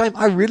 It's a shame.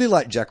 I really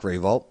like Jack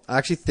Revolt. I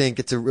actually think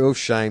it's a real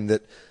shame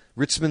that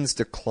Richmond's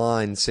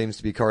decline seems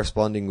to be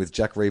corresponding with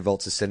Jack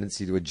Revolt's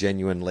ascendancy to a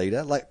genuine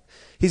leader. Like,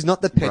 he's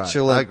not the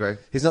petulant. Right, I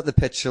agree. He's not the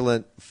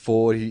petulant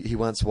forward he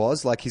once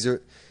was. Like,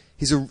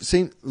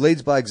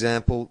 leads by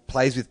example,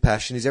 plays with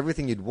passion. He's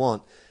everything you'd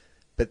want.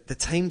 But the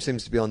team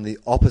seems to be on the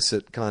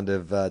opposite kind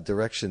of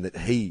direction that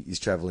he is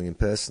travelling in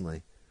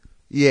personally.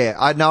 Yeah,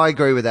 I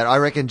agree with that. I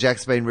reckon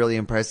Jack's been really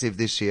impressive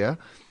this year.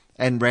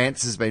 and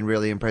Rance has been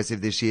really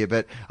impressive this year.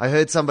 But I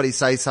heard somebody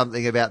say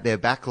something about their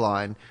back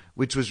line,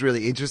 which was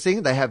really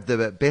interesting. They have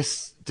the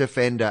best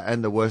defender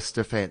and the worst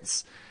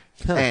defence.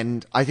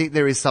 And I think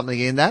there is something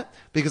in that,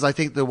 because I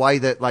think the way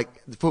that like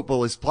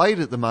football is played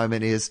at the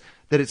moment is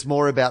that it's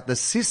more about the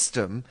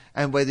system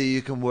and whether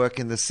you can work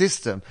in the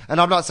system.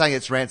 And I'm not saying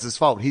it's Rance's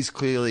fault. He's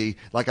clearly,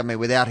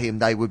 without him,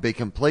 they would be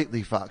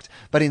completely fucked.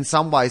 But in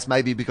some ways,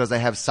 maybe because they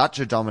have such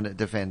a dominant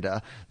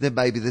defender, that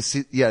maybe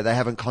they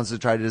haven't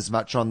concentrated as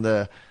much on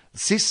the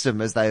system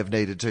as they have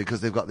needed to,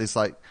 because they've got this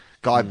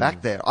guy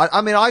back there.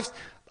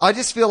 I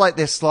just feel like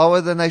they're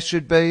slower than they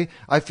should be.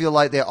 I feel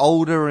like they're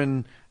older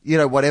and,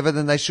 whatever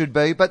than they should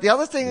be. But the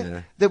other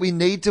thing that we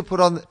need to put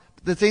on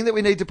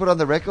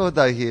the record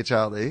though here,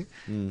 Charlie,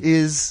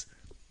 is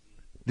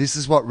this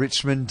is what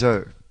Richmond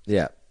do.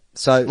 Yeah.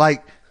 So,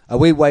 are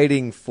we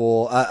waiting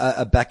for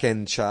a back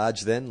end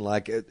charge then?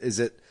 Is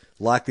it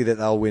likely that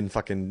they'll win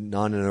fucking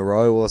 9 in a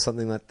row or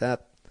something like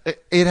that?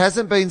 It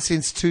hasn't been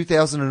since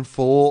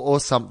 2004 or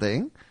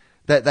something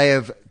that they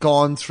have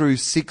gone through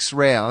 6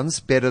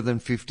 rounds better than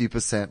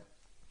 50%.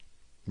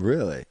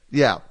 Really?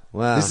 Yeah.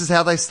 Wow. This is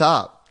how they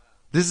start.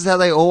 This is how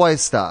they always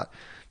start.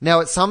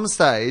 Now, at some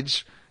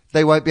stage,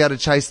 they won't be able to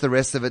chase the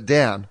rest of it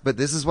down, but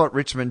this is what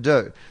Richmond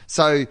do.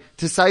 So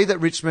to say that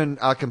Richmond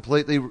are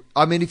completely,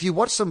 if you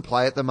watch them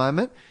play at the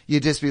moment,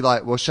 you'd just be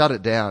like, well, shut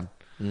it down.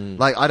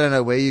 I don't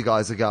know where you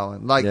guys are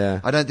going. I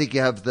don't think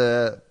you have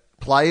the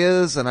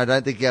players, and I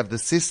don't think you have the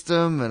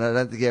system, and I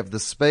don't think you have the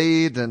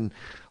speed and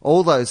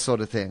all those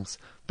sort of things.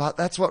 But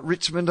that's what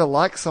Richmond are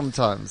like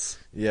sometimes.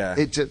 Yeah.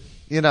 It just,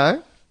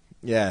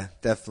 Yeah,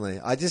 definitely.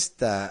 I just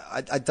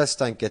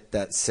don't get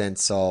that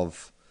sense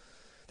of,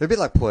 they're a bit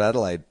like Port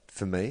Adelaide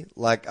for me.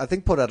 I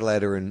think Port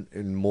Adelaide are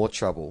in more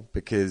trouble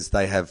because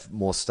they have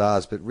more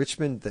stars, but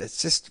Richmond,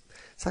 it's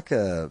like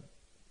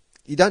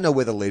you don't know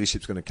where the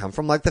leadership's going to come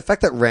from. The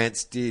fact that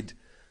Rance did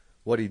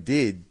what he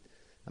did,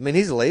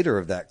 he's a leader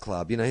of that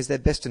club. He's their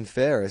best and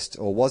fairest,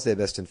 or was their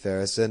best and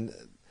fairest, and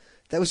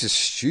that was just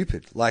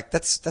stupid.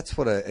 That's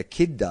what a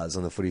kid does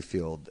on the footy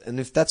field. And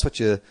if that's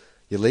what your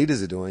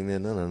leaders are doing,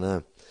 then I don't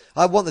know.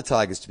 I want the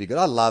Tigers to be good.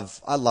 I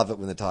love it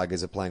when the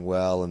Tigers are playing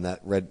well and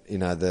that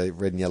the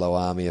red and yellow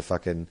army are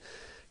fucking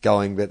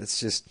going, but it's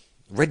just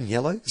red and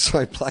yellow?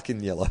 Sorry, black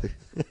and yellow.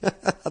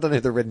 I don't know who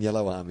the red and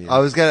yellow army are. I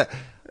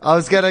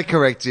was gonna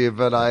correct you,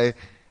 but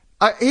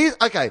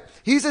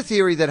here's a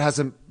theory that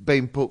hasn't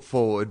been put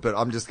forward, but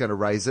I'm just gonna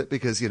raise it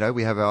because,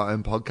 we have our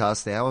own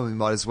podcast now and we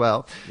might as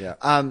well.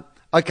 Yeah.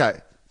 Okay.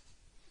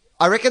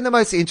 I reckon the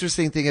most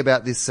interesting thing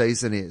about this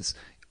season is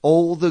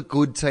all the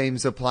good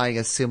teams are playing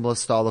a similar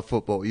style of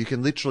football. You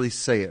can literally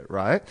see it,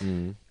 right?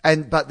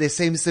 But there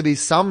seems to be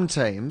some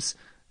teams,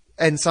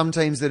 and some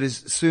teams that as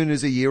soon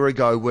as a year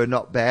ago were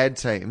not bad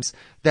teams,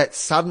 that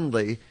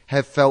suddenly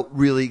have felt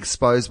really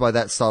exposed by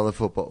that style of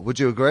football. Would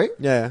you agree?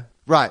 Yeah.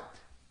 Right.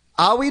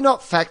 Are we not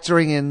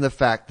factoring in the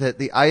fact that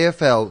the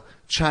AFL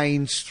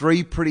changed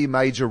 3 pretty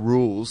major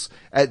rules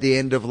at the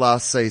end of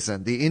last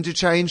season? The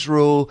interchange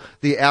rule,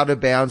 the out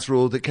of bounds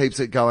rule that keeps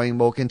it going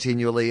more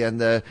continually,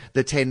 and the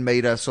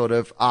 10-metre sort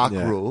of arc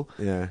rule.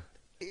 Yeah.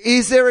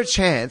 Is there a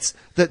chance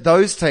that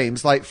those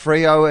teams like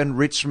Freo and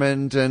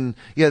Richmond and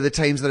the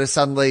teams that are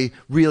suddenly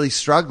really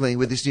struggling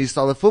with this new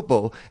style of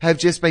football have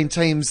just been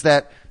teams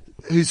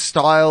whose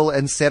style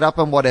and setup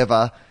and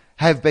whatever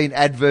have been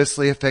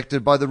adversely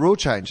affected by the rule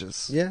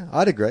changes? Yeah,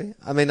 I'd agree.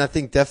 I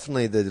think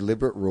definitely the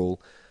deliberate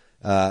rule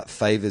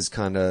favours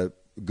kind of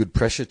good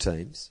pressure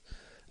teams,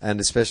 and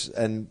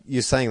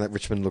you're saying that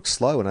Richmond looks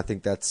slow, and I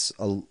think that's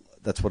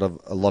what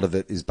a lot of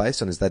it is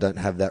based on, is they don't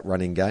have that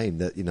running game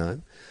that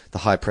the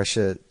high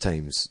pressure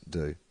teams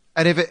do.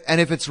 And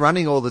if it's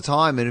running all the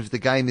time, and if the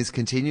game is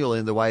continual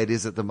in the way it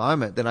is at the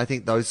moment, then I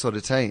think those sort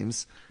of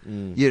teams,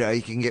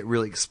 you can get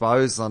really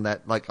exposed on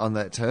that, on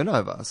that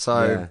turnover.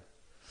 So. Yeah.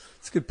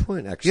 It's a good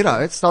point, actually.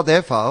 It's not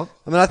their fault.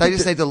 I think they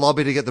just need to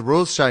lobby to get the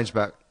rules changed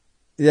back.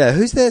 Yeah,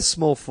 who's their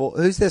small forward?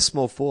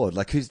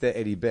 Who's their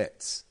Eddie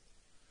Betts?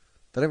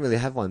 They don't really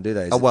have one, do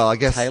they? I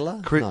guess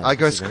Taylor.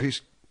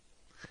 Chris.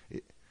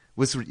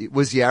 Was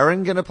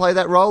Yaron going to play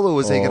that role, or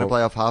was he going to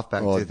play off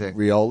halfback? Do you think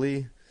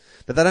Rioli?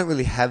 But they don't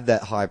really have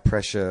that high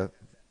pressure,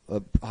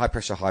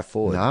 high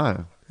forward.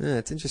 No. Yeah,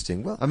 it's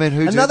interesting. Well,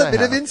 another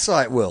bit of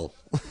insight, Will.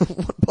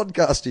 What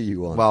podcast are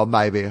you on? Well,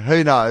 maybe.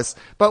 Who knows?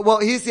 But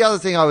here's the other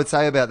thing I would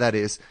say about that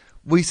is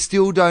we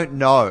still don't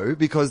know,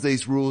 because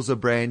these rules are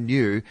brand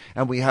new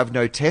and we have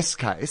no test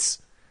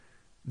case.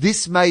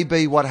 This may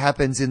be what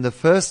happens in the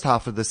first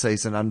half of the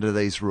season under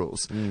these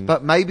rules,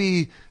 but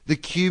maybe the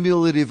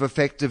cumulative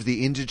effect of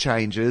the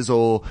interchanges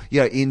or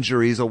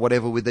injuries or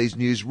whatever with these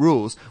new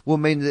rules will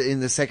mean that in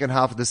the second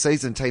half of the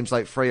season, teams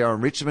like Freo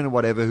and Richmond and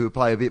whatever, who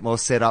play a bit more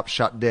set up,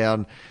 shut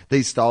down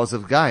these styles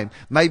of game,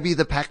 maybe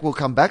the pack will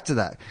come back to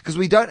that, because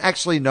we don't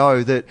actually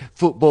know that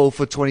football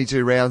for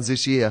 22 rounds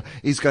this year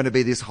is going to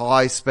be this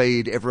high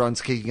speed,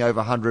 everyone's kicking over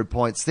 100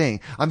 points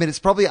thing. It's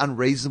probably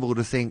unreasonable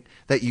to think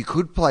that you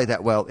could play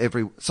that well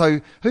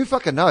so who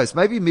fucking knows?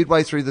 Maybe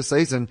midway through the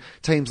season,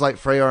 teams like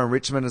Freo and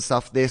Richmond and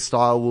stuff, their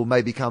style will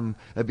maybe come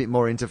a bit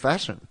more into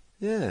fashion.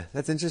 Yeah,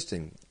 that's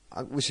interesting.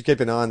 We should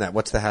keep an eye on that.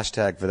 What's the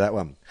hashtag for that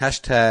one?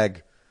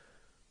 Hashtag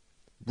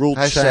rule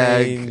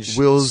change.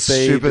 Will's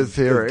speed stupid of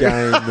theory.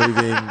 Game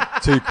moving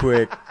too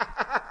quick.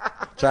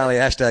 Charlie,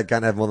 hashtag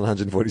can't have more than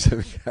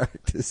 147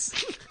 characters.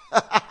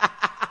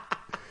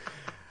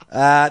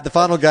 The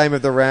final game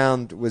of the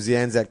round was the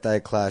Anzac Day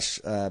clash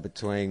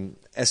between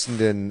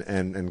Essendon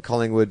and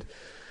Collingwood.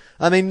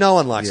 I mean, no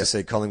one likes to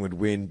see Collingwood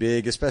win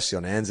big, especially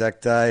on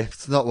Anzac Day.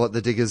 It's not what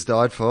the Diggers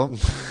died for.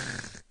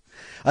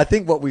 I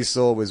think what we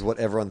saw was what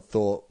everyone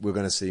thought we were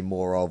going to see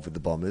more of with the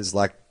Bombers.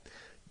 Like,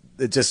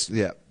 it just,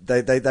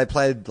 they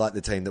played like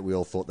the team that we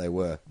all thought they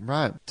were.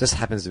 Right. Just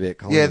happens to be at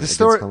Collingwood.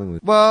 Yeah,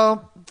 Collingwood.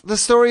 Well, the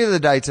story of the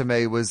day to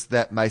me was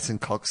that Mason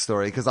Cox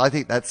story, because I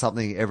think that's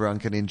something everyone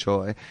can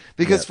enjoy.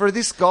 Because for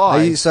this guy,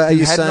 are you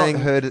saying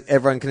not heard it,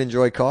 everyone can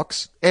enjoy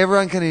Cox?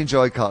 everyone can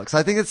enjoy Cox.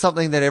 I think it's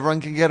something that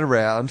everyone can get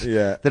around.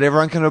 Yeah. That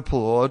everyone can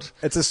applaud.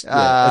 It's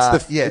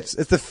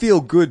the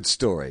feel good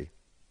story,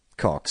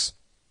 Cox.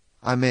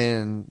 I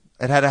mean,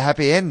 it had a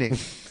happy ending,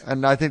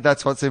 and I think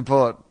that's what's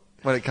important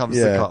when it comes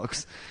to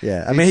Cox.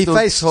 Yeah, I mean, he stood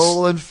faced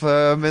tall and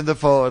firm in the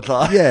forward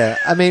line. Yeah,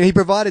 I mean, he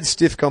provided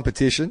stiff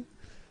competition.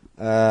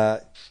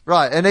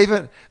 Right, and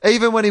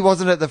even when he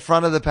wasn't at the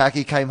front of the pack,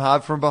 he came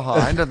hard from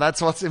behind, and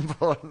that's what's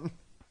important.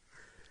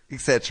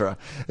 Etc.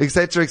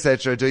 Etc.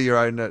 Etc. Do your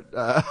own at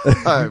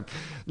home.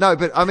 No,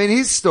 but I mean,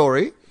 his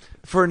story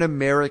for an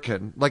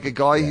American, like a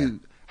guy who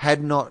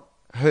had not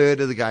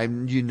heard of the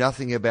game, knew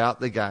nothing about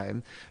the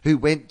game, who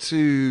went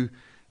to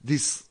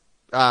this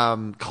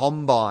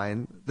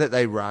combine that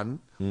they run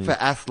for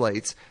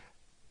athletes,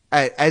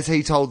 as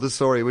he told the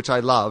story, which I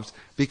loved,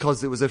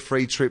 because it was a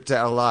free trip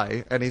to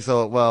LA, and he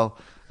thought, well,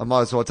 I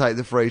might as well take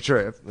the free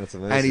trip. That's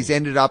amazing. And he's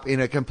ended up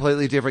in a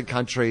completely different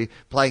country,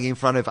 playing in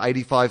front of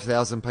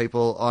 85,000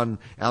 people on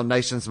our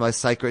nation's most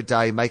sacred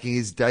day, making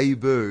his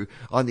debut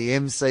on the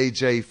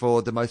MCG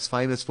for the most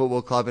famous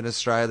football club in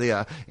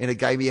Australia in a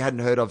game he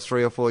hadn't heard of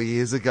 3 or 4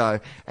 years ago.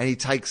 And he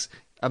takes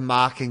a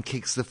mark and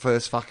kicks the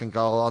first fucking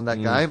goal on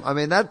that game. I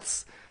mean,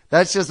 that's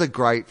just a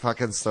great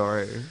fucking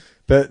story.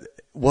 But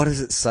what does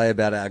it say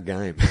about our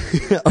game?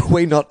 Are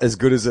we not as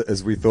good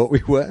as we thought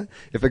we were?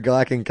 If a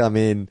guy can come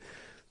in,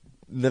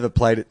 never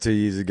played it 2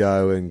 years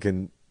ago, and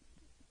can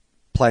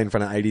play in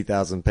front of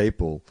 80,000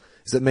 people,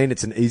 does it mean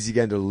it's an easy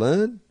game to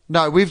learn?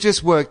 No, we've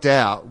just worked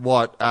out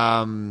what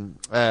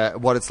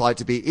it's like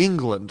to be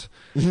England,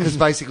 because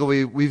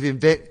basically we've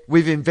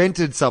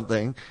invented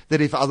something that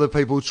if other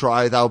people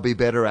try, they'll be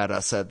better at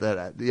us at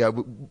that.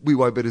 We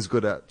won't be as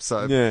good at.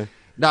 So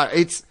no,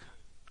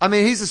 I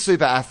mean, he's a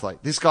super athlete.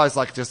 This guy's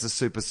like just a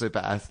super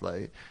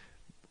athlete,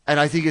 and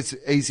I think it's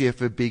easier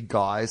for big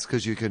guys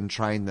because you can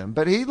train them.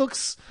 But he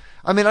looks.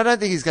 I mean, I don't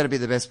think he's going to be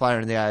the best player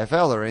in the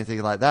AFL or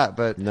anything like that.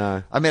 But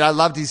no, I mean, I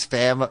loved his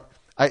family.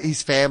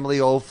 His family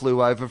all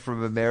flew over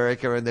from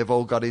America, and they've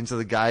all got into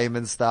the game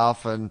and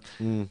stuff. And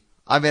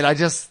I mean, I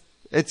think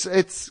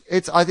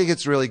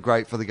it's really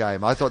great for the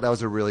game. I thought that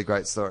was a really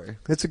great story.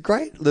 It's a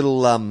great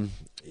little,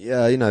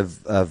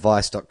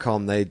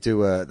 Vice.com. They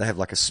have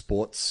like a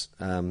sports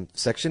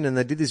section, and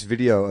they did this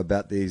video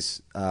about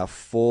these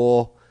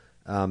 4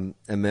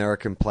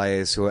 American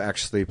players who are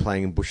actually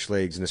playing in bush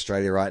leagues in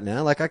Australia right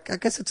now. Like, I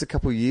guess it's a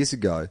couple of years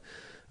ago.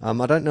 I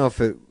don't know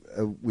if it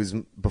was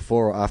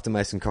before or after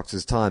Mason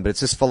Cox's time, but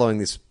it's just following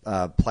this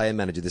player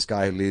manager, this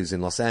guy who lives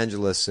in Los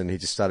Angeles, and he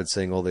just started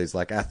seeing all these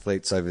like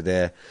athletes over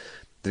there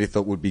that he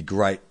thought would be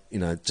great,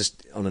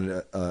 just on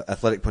an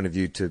athletic point of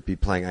view to be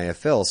playing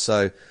AFL.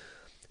 So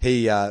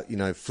he,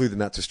 flew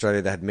them out to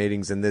Australia. They had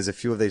meetings, and there's a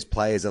few of these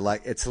players are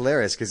like, it's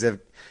hilarious because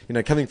they're,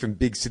 coming from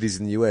big cities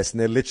in the US,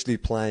 and they're literally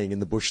playing in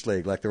the bush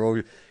league. Like, they're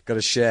all got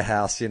a share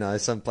house,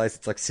 some place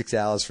that's like 6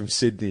 hours from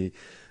Sydney,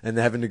 and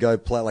they're having to go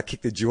play, like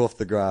kick the dew off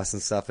the grass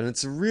and stuff. And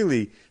it's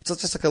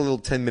just like a little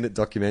 10-minute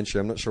documentary.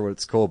 I'm not sure what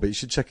it's called, but you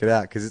should check it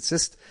out because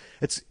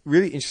it's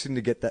really interesting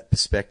to get that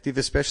perspective,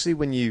 especially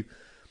when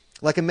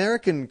like,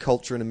 American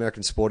culture and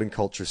American sporting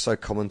culture is so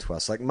common to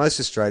us. Like, most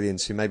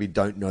Australians who maybe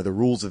don't know the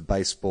rules of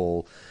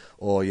baseball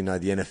or, the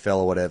NFL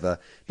or whatever,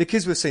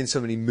 because we've seen so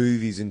many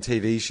movies and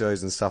TV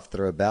shows and stuff that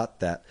are about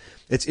that,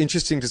 it's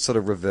interesting to sort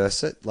of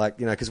reverse it. Like,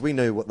 because we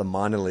know what the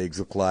minor leagues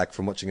look like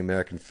from watching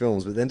American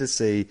films, but then to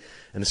see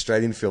an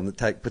Australian film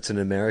that puts an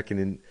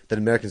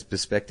American's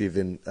perspective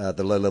in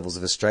the low levels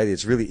of Australia,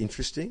 it's really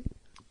interesting.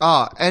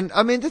 And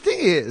I mean, the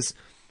thing is,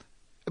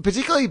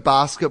 particularly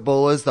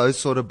basketballers, those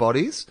sort of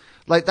bodies,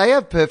 like, they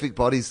have perfect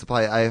bodies to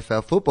play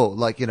AFL football,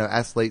 like,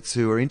 athletes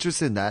who are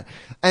interested in that.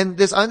 And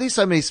there's only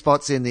so many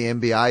spots in the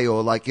NBA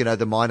or, like,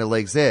 the minor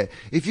leagues there.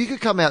 If you could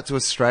come out to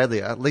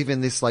Australia, live in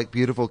this, like,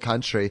 beautiful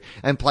country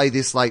and play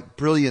this, like,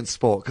 brilliant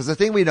sport, because the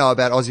thing we know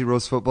about Aussie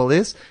rules football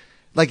is,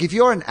 like, if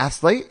you're an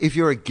athlete, if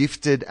you're a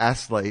gifted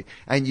athlete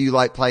and you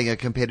like playing a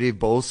competitive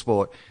ball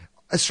sport,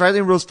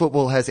 Australian rules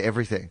football has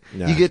everything.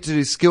 Yeah. You get to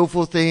do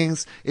skillful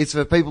things. It's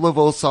for people of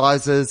all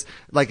sizes.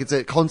 Like, it's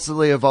a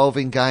constantly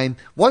evolving game.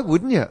 Why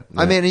wouldn't you? Yeah.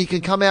 I mean, you can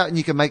come out and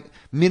you can make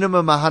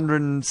minimum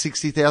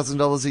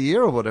 $160,000 a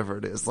year or whatever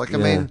it is. Like, I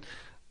mean,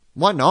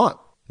 why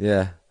not?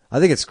 Yeah. I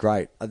think it's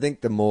great. I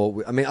think the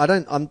more, I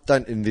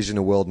don't envision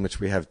a world in which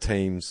we have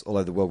teams all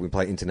over the world. We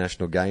play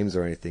international games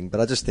or anything, but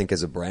I just think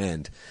as a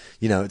brand,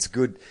 it's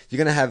good. You're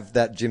going to have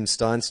that Jim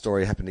Stein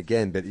story happen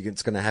again, but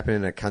it's going to happen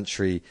in a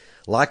country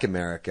like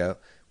America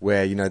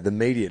where, the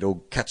media,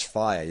 it'll catch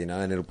fire,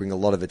 and it'll bring a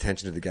lot of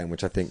attention to the game,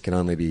 which I think can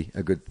only be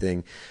a good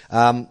thing.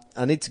 I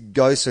need to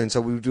go soon,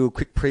 so we'll do a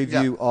quick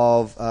preview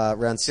of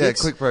round 6.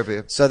 Yeah, quick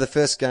preview. So the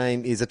first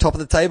game is a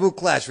top-of-the-table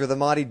clash with the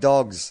Mighty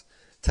Dogs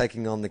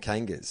taking on the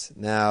Kangas.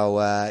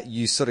 Now,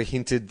 you sort of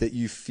hinted that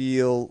you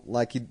feel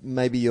like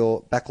maybe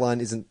your backline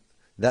isn't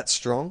that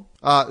strong.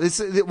 Here's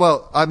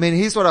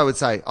what I would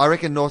say. I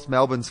reckon North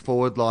Melbourne's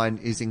forward line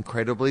is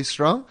incredibly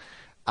strong,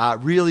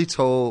 really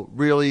tall,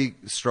 really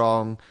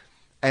strong,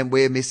 and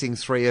we're missing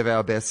 3 of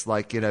our best,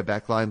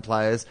 backline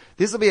players.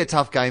 This will be a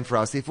tough game for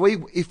us. If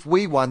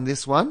we won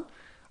this one,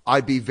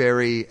 I'd be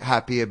very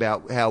happy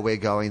about how we're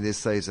going this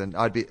season.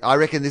 I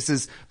reckon this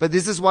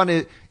is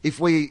one, if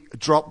we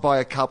drop by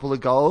a couple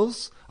of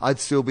goals, I'd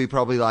still be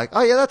probably like,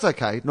 oh yeah, that's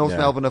okay. North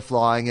Melbourne are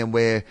flying and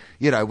we're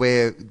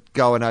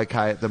going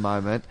okay at the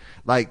moment.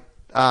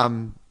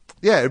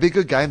 It'd be a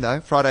good game though,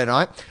 Friday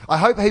night. I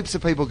hope heaps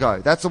of people go.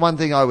 That's the one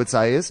thing I would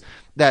say is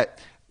that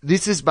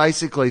this is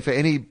basically for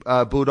any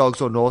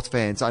Bulldogs or North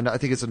fans. I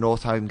think it's a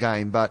North home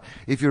game, but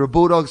if you're a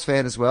Bulldogs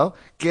fan as well,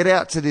 get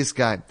out to this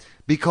game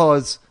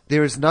because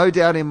there is no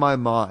doubt in my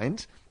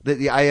mind that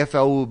the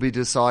AFL will be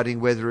deciding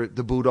whether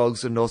the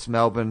Bulldogs and North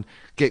Melbourne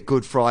get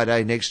Good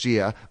Friday next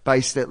year,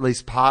 based at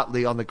least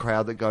partly on the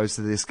crowd that goes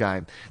to this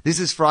game. This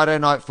is Friday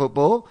night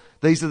football.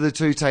 These are the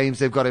 2 teams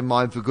they've got in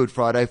mind for Good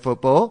Friday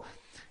football.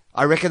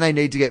 I reckon they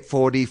need to get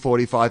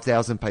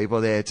 45,000 people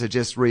there to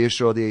just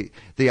reassure the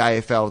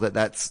AFL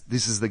that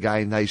this is the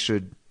game they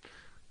should.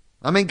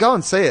 Go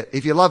and see it.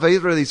 If you love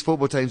either of these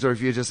football teams or if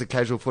you're just a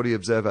casual footy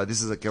observer,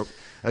 this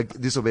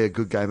will be a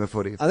good game of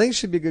footy. I think it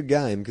should be a good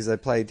game because they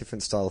play a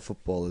different style of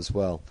football as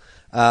well.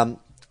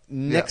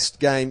 Next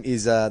game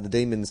is the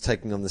Demons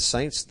taking on the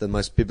Saints, the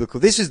most biblical.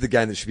 This is the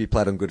game that should be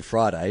played on Good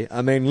Friday.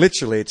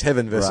 Literally, it's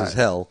heaven versus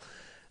hell.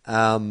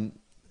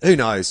 Who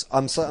knows?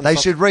 They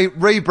should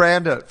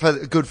rebrand it for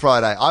Good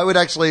Friday. I would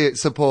actually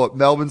support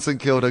Melbourne St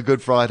Kilda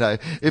Good Friday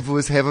if it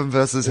was heaven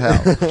versus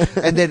hell.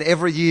 and then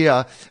every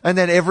year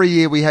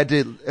we had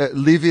to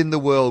live in the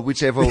world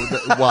whichever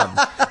won.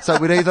 So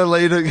we'd either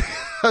lead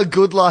a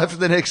good life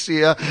the next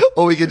year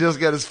or we could just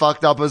get as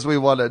fucked up as we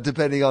wanted,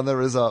 depending on the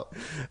result.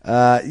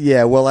 I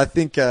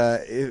think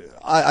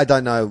I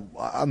don't know.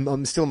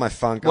 I'm still in my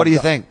funk. What do you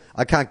think?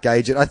 I can't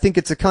gauge it. I think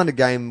it's a kind of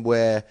game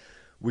where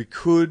we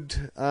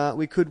could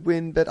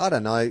win, but I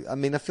don't know.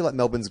 I feel like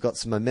Melbourne's got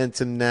some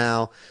momentum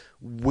now.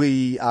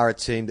 We are a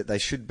team that they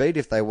should beat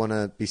if they want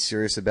to be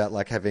serious about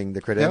having the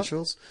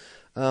credentials.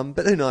 Yep.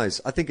 But who knows?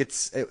 I think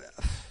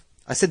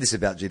I said this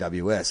about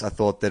GWS. I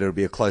thought that it would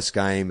be a close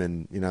game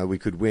and we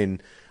could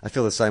win. I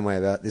feel the same way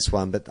about this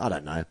one, but I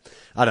don't know.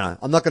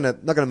 I'm not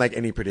gonna make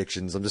any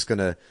predictions. I'm just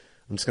gonna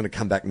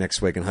come back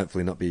next week and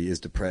hopefully not be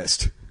as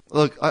depressed.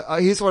 Look,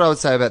 here's what I would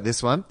say about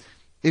this one.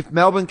 If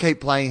Melbourne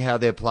keep playing how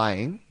they're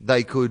playing,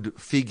 they could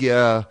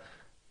figure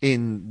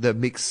in the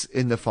mix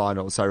in the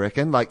finals, I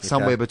reckon.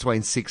 Somewhere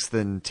between 6th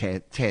and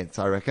 10th,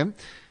 I reckon.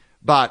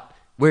 But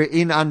we're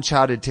in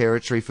uncharted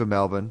territory for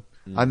Melbourne.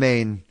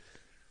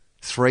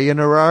 3 in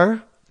a row?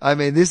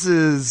 This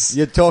is...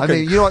 You're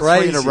talking crazy.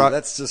 3 in a row?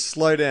 Let's just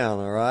slow down,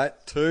 all right?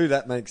 2,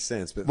 that makes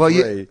sense, but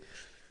 3...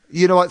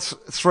 You know what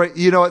 3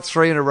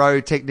 in a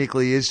row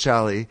technically is,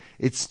 Charlie?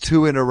 It's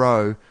 2 in a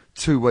row.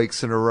 2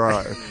 weeks in a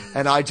row.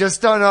 And I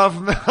just don't know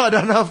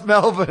if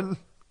Melbourne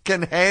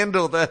can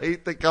handle the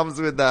heat that comes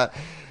with that.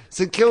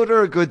 St Kilda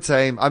are a good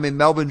team.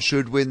 Melbourne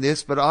should win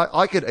this, but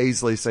I could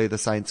easily see the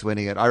Saints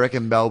winning it. I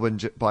reckon Melbourne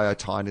by a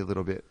tiny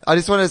little bit. I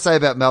just want to say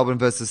about Melbourne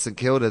versus St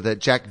Kilda that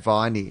Jack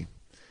Viney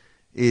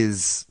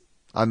is,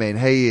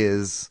 he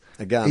is,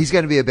 he's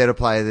going to be a better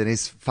player than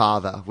his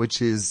father, which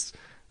is,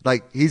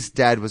 his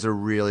dad was a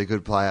really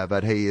good player,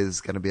 but he is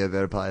going to be a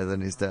better player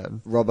than his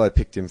dad. Robbo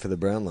picked him for the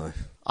Brownlow.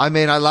 I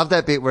love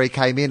that bit where he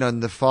came in on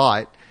the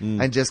fight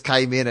and just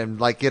came in and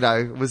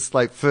was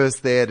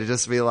first there to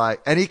just be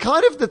and he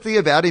the thing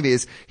about him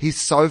is he's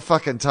so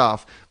fucking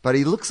tough, but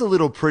he looks a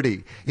little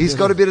pretty. He's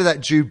got a bit of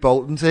that Jude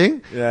Bolton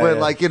thing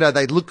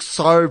they look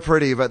so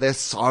pretty, but they're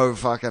so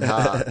fucking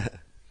hard.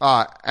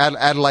 All right,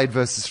 Adelaide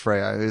versus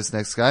Freo is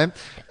next game.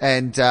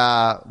 And,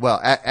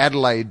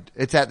 Adelaide,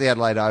 it's at the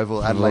Adelaide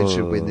Oval. Adelaide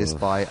should win this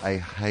by a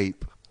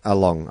heap. A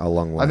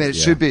long way. It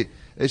should be.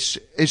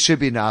 It should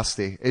be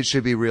nasty. It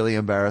should be really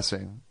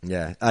embarrassing.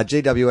 Yeah.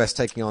 GWS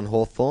taking on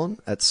Hawthorn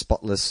at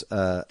Spotless.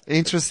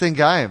 Interesting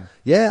game.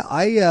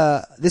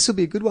 Yeah, this will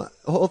be a good one.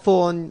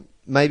 Hawthorn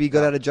maybe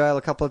got out of jail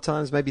a couple of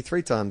times, maybe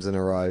 3 times in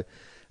a row.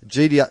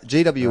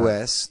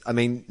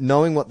 GWS,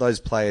 knowing what those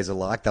players are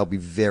like, they'll be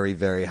very,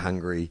 very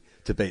hungry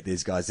to beat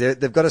these guys.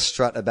 They've got a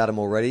strut about them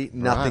already.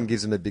 Nothing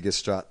gives them a bigger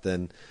strut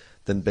than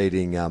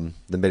beating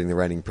the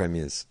reigning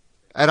premiers.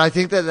 And I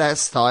think that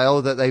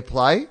style that they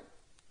play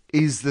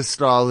is the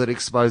style that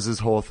exposes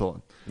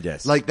Hawthorn.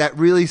 Yes. That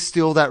really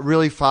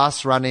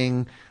fast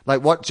running,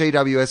 Like what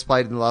GWS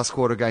played in the last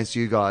quarter against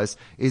you guys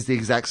is the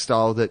exact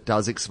style that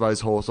does expose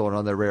Hawthorn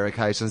on the rare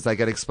occasions they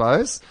get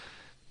exposed.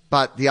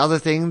 But the other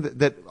thing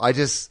that I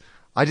just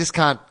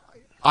can't,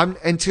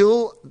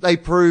 until they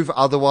prove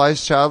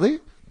otherwise, Charlie,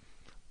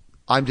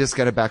 I'm just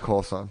going to back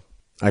Hawthorn.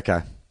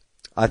 Okay.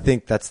 I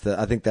think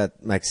that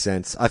makes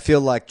sense. I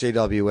feel like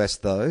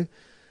GWS though,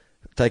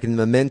 taking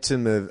the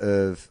momentum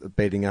of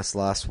beating us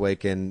last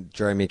week and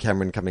Jeremy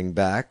Cameron coming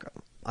back,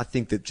 I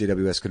think that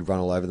GWS could run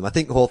all over them. I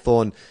think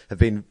Hawthorn have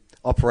been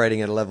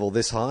operating at a level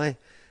this high,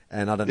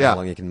 and I don't know how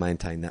long you can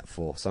maintain that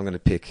for. So I'm going to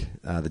pick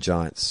the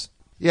Giants.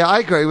 Yeah, I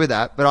agree with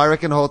that, but I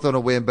reckon Hawthorn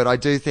will win. But I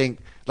do think,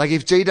 like,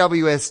 if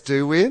GWS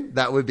do win,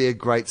 that would be a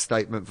great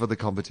statement for the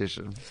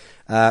competition.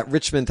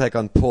 Richmond take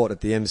on Port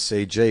at the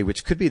MCG,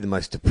 which could be the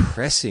most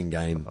depressing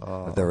game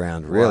of the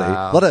round, really.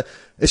 Wow.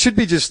 It should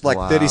be just like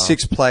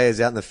 36 players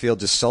out in the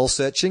field just soul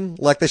searching.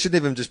 Like, they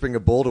shouldn't even just bring a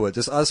ball to it.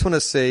 I just want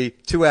to see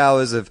 2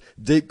 hours of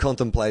deep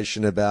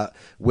contemplation about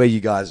where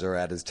you guys are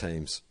at as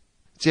teams.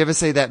 Did you ever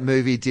see that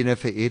movie Dinner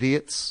for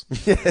Idiots?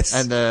 Yes.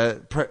 And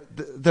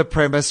the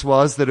premise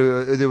was that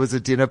there was a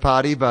dinner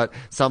party, but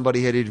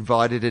somebody had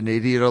invited an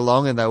idiot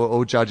along, and they were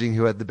all judging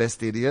who had the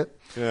best idiot.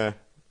 Yeah.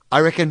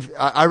 I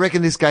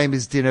reckon this game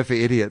is Dinner for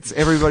Idiots.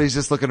 Everybody's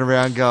just looking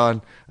around,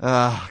 going,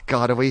 "Oh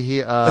God, are we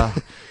here?"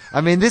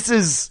 I mean,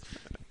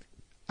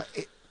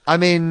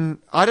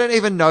 I don't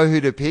even know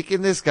who to pick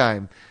in this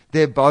game.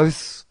 They're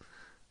both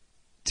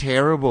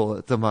terrible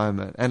at the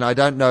moment, and I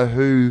don't know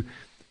who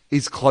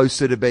is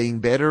closer to being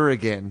better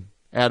again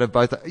out of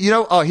both.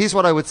 Here's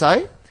what I would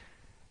say.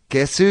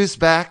 Guess who's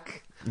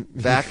back?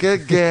 Back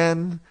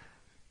again.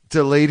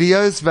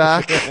 Deledio's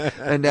back.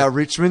 And now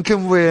Richmond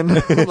can win.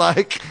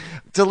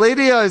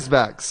 Deledio's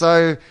back.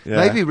 So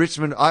maybe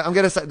Richmond, I'm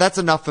going to say that's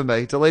enough for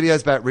me.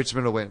 Deledio's back.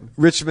 Richmond will win.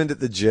 Richmond at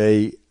the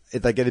G.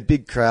 If they get a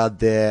big crowd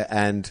there,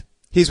 and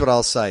here's what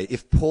I'll say.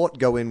 If Port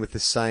go in with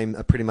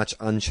a pretty much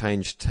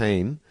unchanged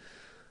team,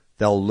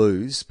 they'll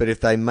lose. But if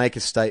they make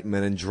a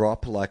statement and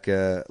drop like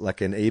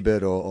an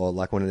Ebert or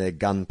like one of their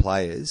gun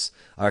players,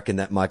 I reckon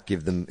that might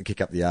give them a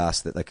kick up the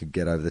arse that they could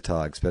get over the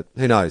Tigers. But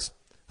who knows?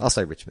 I'll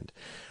say Richmond.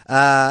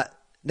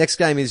 Next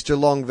game is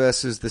Geelong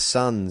versus the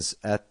Suns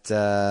at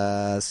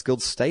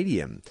Skilled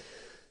Stadium.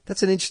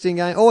 That's an interesting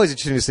game. Always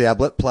interesting to see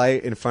Ablett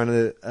play in front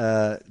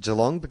of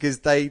Geelong because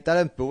they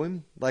don't boo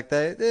him. Like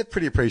they're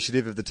pretty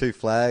appreciative of the 2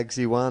 flags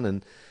he won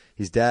and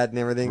his dad and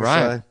everything.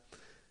 Right. So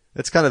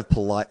it's kind of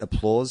polite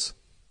applause.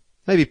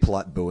 Maybe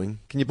polite booing.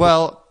 Can you?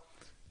 Well,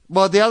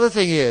 the other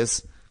thing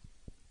is,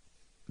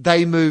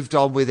 they moved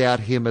on without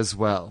him as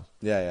well.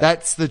 Yeah.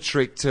 That's the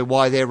trick to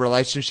why their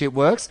relationship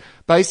works.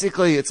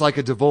 Basically, it's like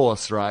a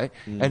divorce, right?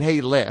 And he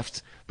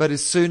left, but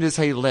as soon as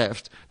he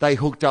left, they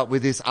hooked up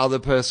with this other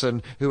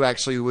person who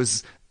actually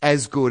was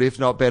as good, if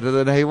not better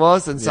than he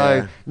was. And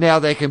so now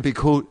they can be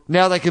cool.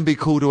 Now they can be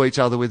cool to each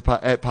other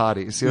at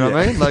parties. You know what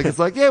I mean? Like, it's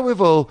like,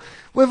 we've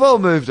all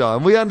moved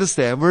on. We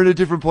understand. We're at a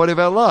different point of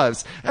our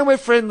lives and we're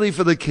friendly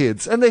for the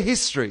kids and the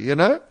history, you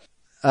know?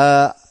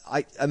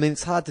 I mean,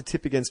 it's hard to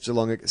tip against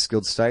Geelong at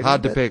Skilled Stadium.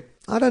 Hard to pick.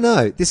 I don't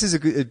know. This is a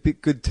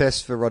good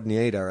test for Rodney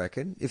Eade, I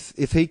reckon.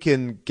 If he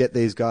can get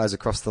these guys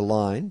across the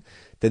line,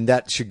 then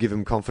that should give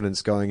him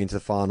confidence going into the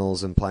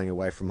finals and playing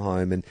away from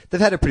home. And they've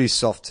had a pretty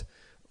soft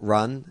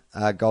run,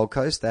 Gold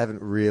Coast. They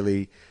haven't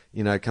really,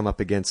 come up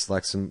against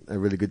like some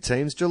really good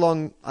teams.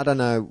 Geelong, I don't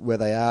know where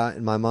they are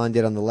in my mind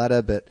yet on the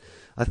ladder, but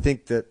I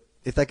think that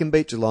if they can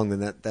beat Geelong,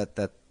 then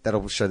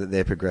that'll show that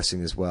they're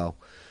progressing as well.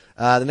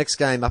 The next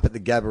game up at the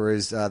Gabba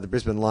is the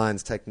Brisbane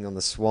Lions taking on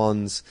the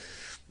Swans.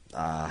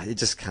 You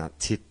just can't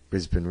tip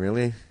Brisbane,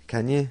 really,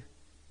 can you?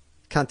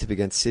 Can't tip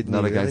against Sydney,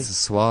 Not really. against the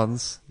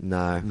Swans.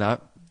 No.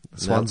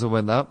 The Swans will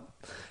win that.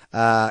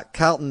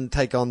 Carlton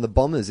take on the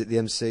Bombers at the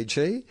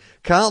MCG.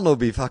 Carlton will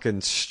be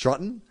fucking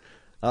strutting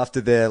after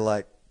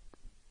their,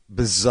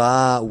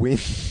 bizarre win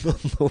on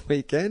the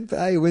weekend. But,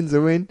 hey, win's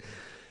a win.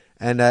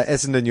 And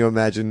Essendon, you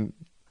imagine...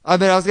 I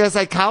mean, I was going to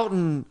say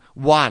Carlton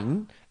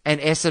won and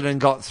Essendon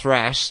got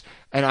thrashed,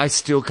 and I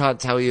still can't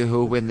tell you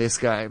who'll win this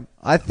game.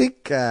 I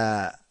think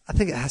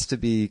it has to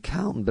be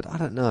Carlton, but I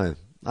don't know.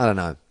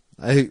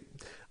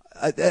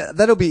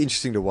 That'll be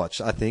interesting to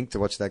watch, I think, to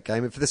watch that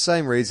game. And for the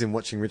same reason,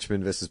 watching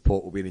Richmond versus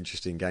Port will be an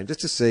interesting game, just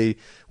to see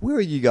where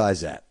are you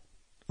guys at?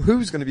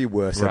 Who's going to be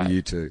worse than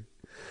you two?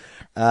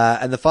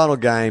 And the final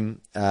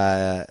game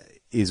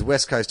is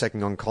West Coast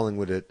taking on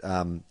Collingwood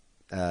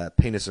at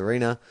Penis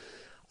Arena.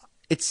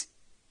 It's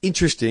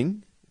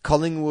interesting.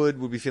 Collingwood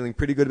will be feeling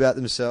pretty good about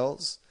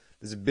themselves.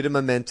 There's a bit of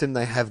momentum.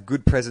 They have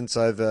good presence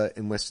over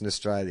in Western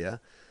Australia.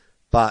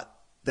 But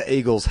the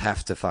Eagles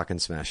have to fucking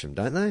smash them,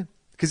 don't they?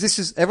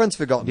 Because everyone's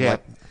forgotten. Yeah.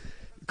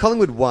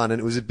 Collingwood won,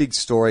 and it was a big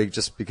story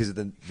just because of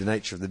the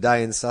nature of the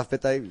day and stuff,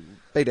 but they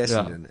beat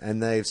Essendon,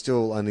 and they've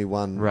still only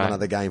won one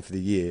other game for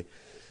the year.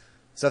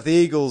 So if the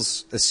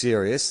Eagles are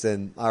serious,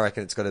 then I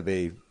reckon it's got to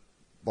be,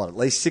 at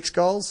least 6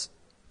 goals?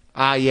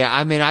 Yeah,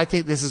 I mean, I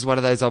think this is one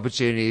of those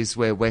opportunities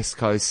where West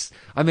Coast...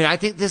 I mean, I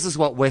think this is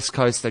what West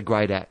Coast are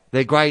great at.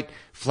 They're great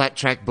flat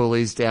track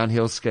bullies,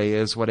 downhill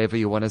skiers, whatever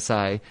you want to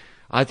say.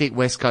 I think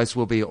West Coast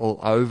will be all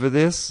over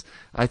this.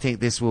 I think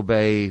this will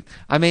be,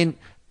 I mean,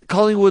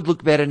 Collingwood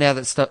look better now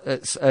that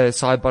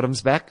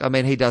Sidebottom's back. I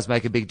mean, he does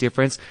make a big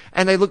difference.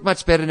 And they look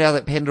much better now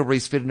that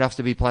Pendlebury's fit enough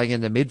to be playing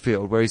in the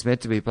midfield where he's meant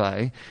to be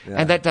playing. Yeah.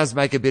 And that does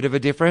make a bit of a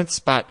difference,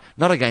 but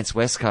not against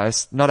West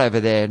Coast. Not over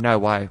there. No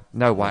way.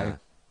 No way.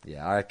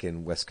 Yeah, I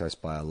reckon West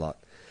Coast by a lot.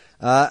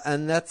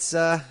 And that's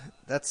all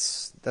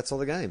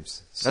the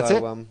games. So, that's it.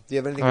 Do you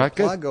have anything to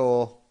plug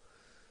or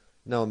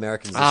no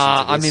Americans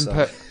listen to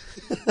this?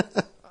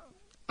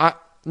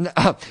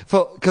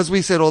 Because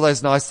we said all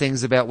those nice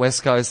things about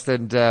West Coast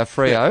and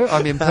Freo.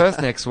 I'm in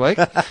Perth next week.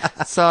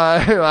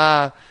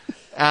 So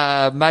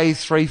May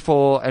 3,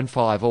 4 and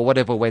 5 or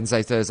whatever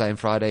Wednesday, Thursday and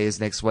Friday is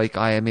next week,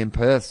 I am in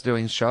Perth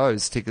doing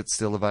shows. Tickets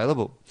still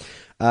available.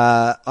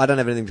 I don't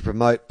have anything to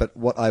promote, but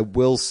what I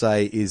will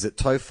say is that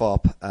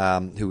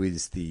Tofop, who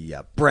is the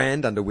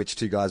brand under which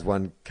Two Guys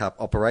One Cup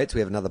operates,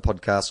 we have another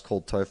podcast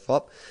called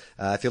Tofop.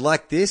 If you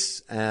like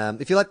this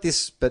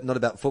but not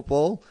about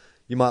football,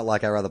 you might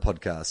like our other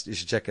podcast. You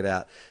should check it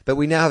out. But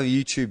we now have a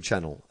YouTube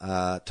channel,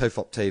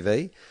 Tofop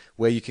TV,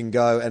 where you can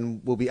go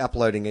and we'll be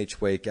uploading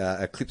each week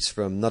clips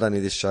from not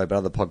only this show but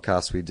other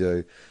podcasts we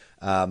do.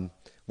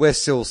 We're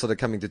still sort of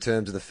coming to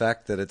terms with the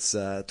fact that it's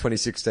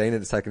 2016 and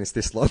it's taken us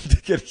this long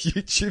to get a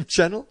YouTube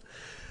channel.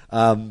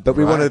 But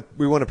we want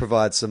to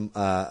provide some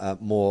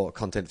more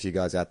content for you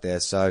guys out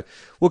there. So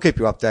we'll keep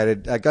you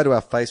updated. Go to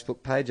our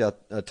Facebook page, our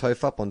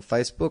Tofop on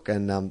Facebook,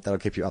 and that'll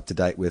keep you up to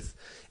date with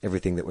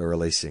everything that we're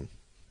releasing.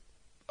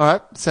 All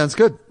right, sounds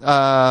good.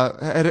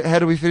 How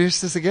do we finish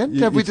this again?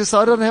 Have we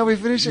decided on how we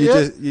finish it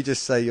yet? You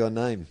just say your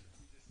name.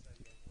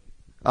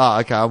 Oh,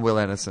 okay. I'm Will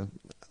Anderson.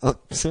 Oh,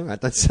 all right.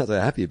 Don't sound so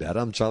happy about it.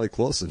 I'm Charlie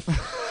Clausen.